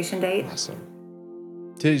publication date. Awesome.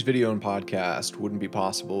 Today's video and podcast wouldn't be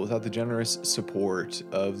possible without the generous support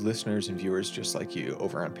of listeners and viewers just like you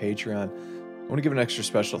over on Patreon. I want to give an extra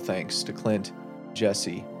special thanks to Clint,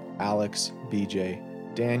 Jesse, Alex, BJ,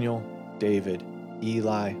 Daniel, David,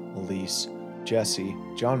 Eli, Elise, Jesse,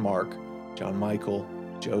 John Mark, John Michael,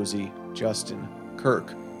 Josie, Justin,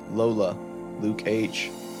 Kirk, Lola, Luke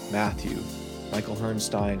H., Matthew, Michael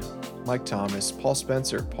Hernstein, Mike Thomas, Paul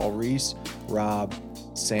Spencer, Paul Reese, Rob,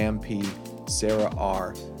 Sam P., Sarah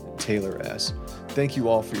R., and Taylor S. Thank you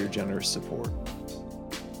all for your generous support.